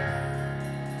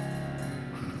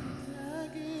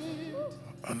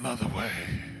another way.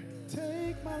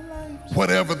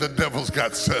 Whatever the devil's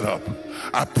got set up,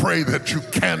 I pray that you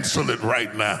cancel it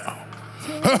right now.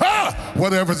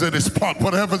 Whatever's in his plot,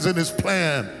 whatever's in his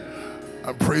plan,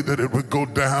 I pray that it would go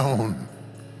down.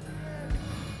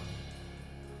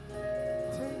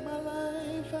 Take my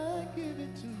life, I give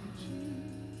it to you,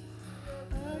 Jesus.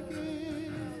 I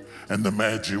give. And the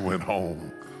Magi went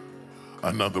home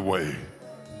another way.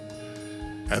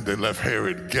 And they left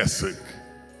Herod guessing,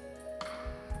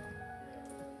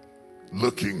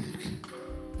 looking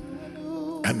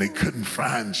And they couldn't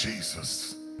find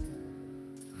Jesus,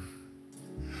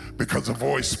 because a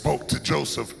voice spoke to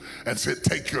Joseph and said,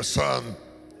 take your son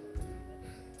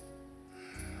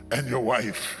and your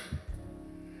wife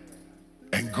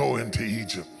and go into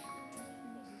Egypt.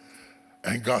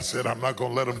 And God said, I'm not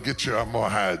going to let them get you. I'm going to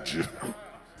hide you.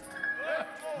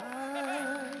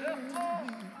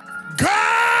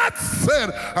 God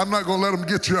said, I'm not going to let them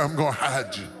get you. I'm going to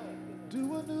hide you.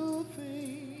 Do a new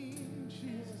thing,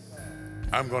 Jesus.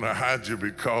 I'm going to hide you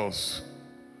because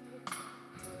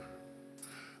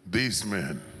these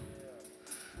men,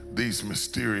 these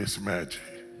mysterious magi,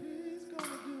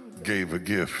 gave a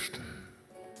gift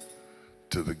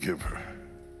to the giver.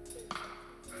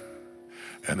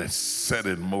 And it set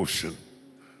in motion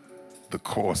the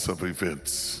course of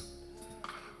events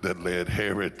that led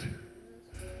Herod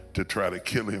to try to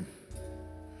kill him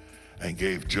and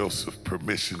gave Joseph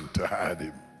permission to hide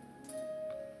him.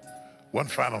 One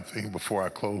final thing before I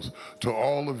close. To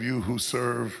all of you who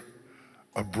serve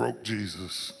a broke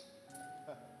Jesus,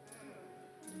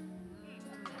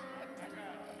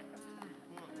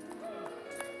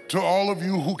 to all of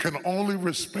you who can only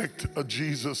respect a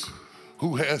Jesus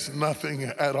who has nothing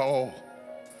at all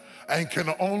and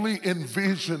can only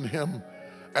envision him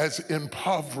as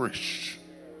impoverished.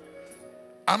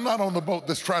 I'm not on the boat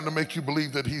that's trying to make you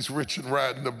believe that he's rich and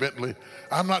riding a Bentley.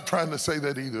 I'm not trying to say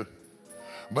that either.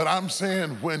 But I'm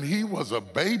saying when he was a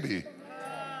baby,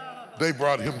 they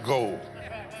brought him gold.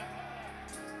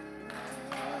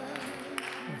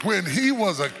 When he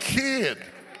was a kid,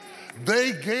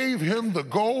 they gave him the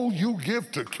gold you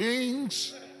give to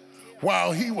kings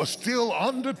while he was still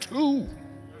under 2.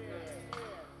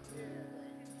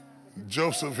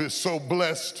 Joseph is so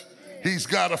blessed, he's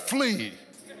got to flee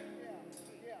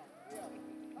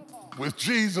with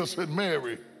Jesus and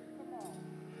Mary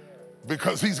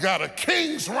because he's got a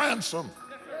king's ransom.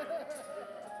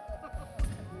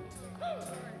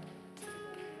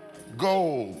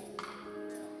 Gold,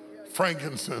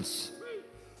 frankincense,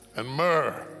 and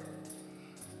myrrh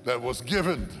that was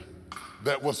given,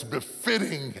 that was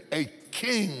befitting a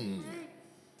king.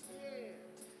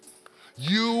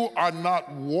 You are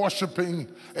not worshiping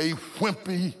a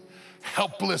wimpy,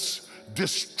 helpless,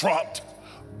 distraught,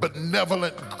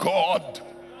 benevolent God.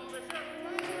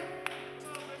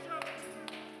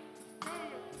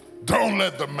 Don't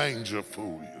let the manger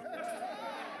fool you.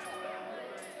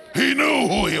 He knew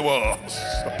who he was.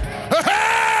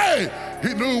 Hey!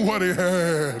 He knew what he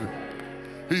had.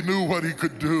 He knew what he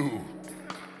could do.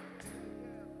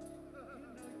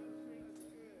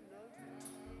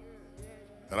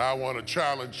 And I want to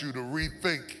challenge you to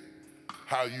rethink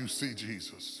how you see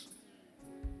Jesus.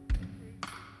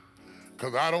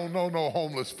 Because I don't know no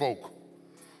homeless folk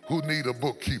who need a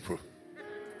bookkeeper.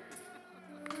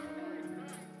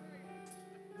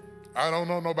 I don't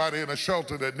know nobody in a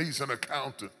shelter that needs an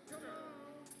accountant.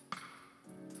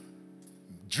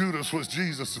 Judas was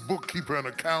Jesus' bookkeeper and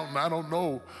accountant. I don't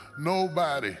know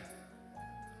nobody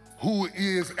who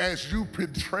is, as you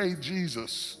portray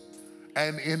Jesus,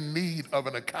 and in need of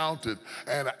an accountant.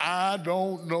 And I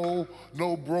don't know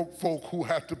no broke folk who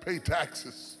have to pay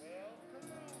taxes.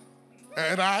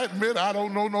 And I admit I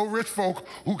don't know no rich folk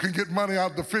who can get money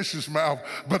out the fish's mouth.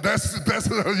 But that's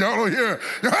y'all don't hear.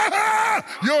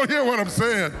 You don't hear what I'm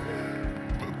saying.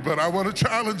 But I want to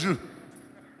challenge you.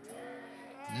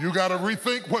 You got to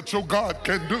rethink what your God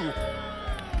can do.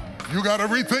 You got to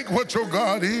rethink what your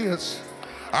God is.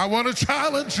 I want to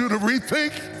challenge you to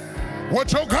rethink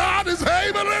what your God is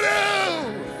able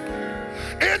to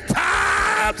do in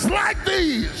times like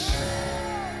these.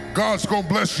 God's gonna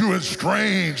bless you in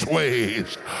strange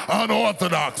ways,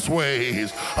 unorthodox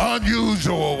ways,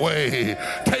 unusual ways.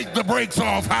 Take the brakes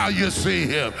off how you see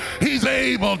him. He's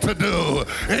able to do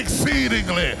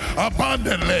exceedingly,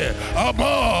 abundantly,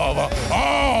 above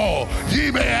all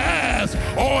ye may ask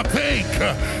or think.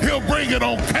 He'll bring it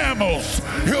on camels.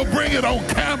 He'll bring it on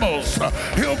camels.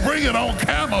 He'll bring it on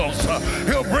camels.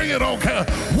 He'll bring it on camels.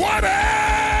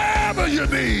 Whatever you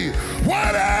need,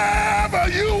 whatever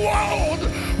you want,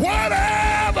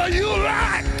 whatever you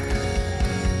like.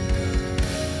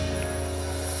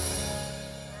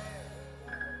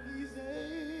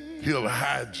 He'll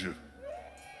hide you.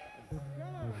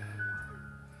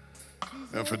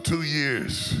 And for 2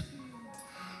 years,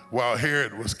 while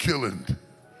Herod was killing,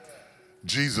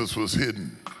 Jesus was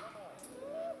hidden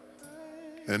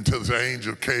until the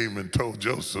angel came and told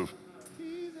Joseph,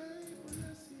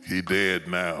 he dead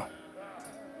now.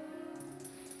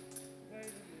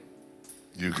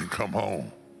 You can come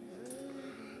home.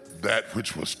 That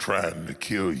which was trying to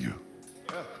kill you.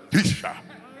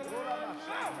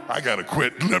 I gotta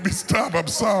quit. Let me stop. I'm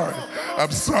sorry.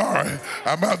 I'm sorry.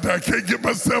 I'm out there. I can't get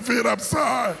myself in. I'm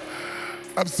sorry.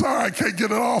 I'm sorry. I can't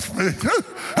get it off me.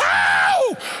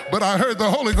 Ow! But I heard the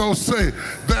Holy Ghost say,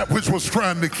 that which was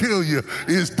trying to kill you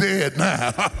is dead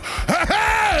now.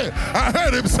 Hey! I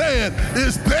heard him saying,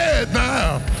 it's dead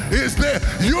now. It's dead.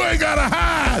 You ain't gotta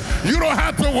hide. You don't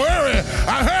have to worry.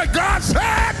 I heard God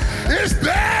say, it's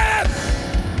dead.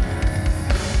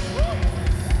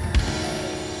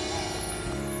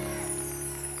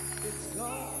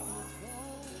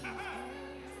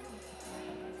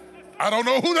 I don't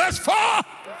know who that's for,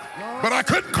 but I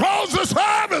couldn't close the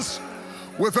service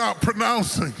without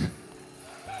pronouncing.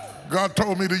 God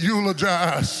told me to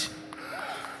eulogize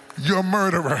your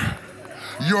murderer,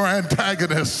 your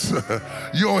antagonist,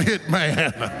 your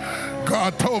hitman.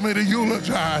 God told me to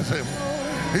eulogize him.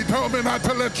 He told me not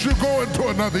to let you go into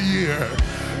another year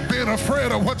being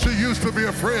afraid of what you used to be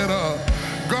afraid of.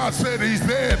 God said he's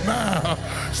dead now.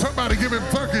 Somebody give him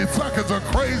 30 seconds of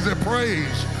crazy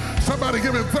praise. Somebody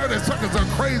give him 30 seconds of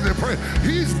crazy praise.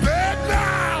 He's dead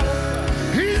now.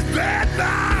 He's dead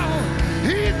now.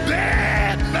 He's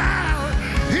dead now.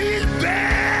 He's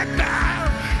dead now.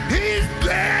 He's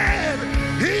dead.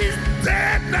 He's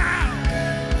dead now.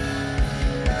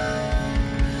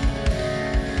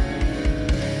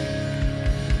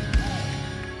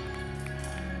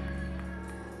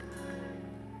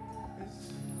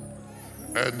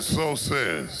 And so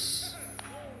says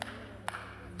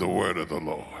the word of the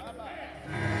Lord.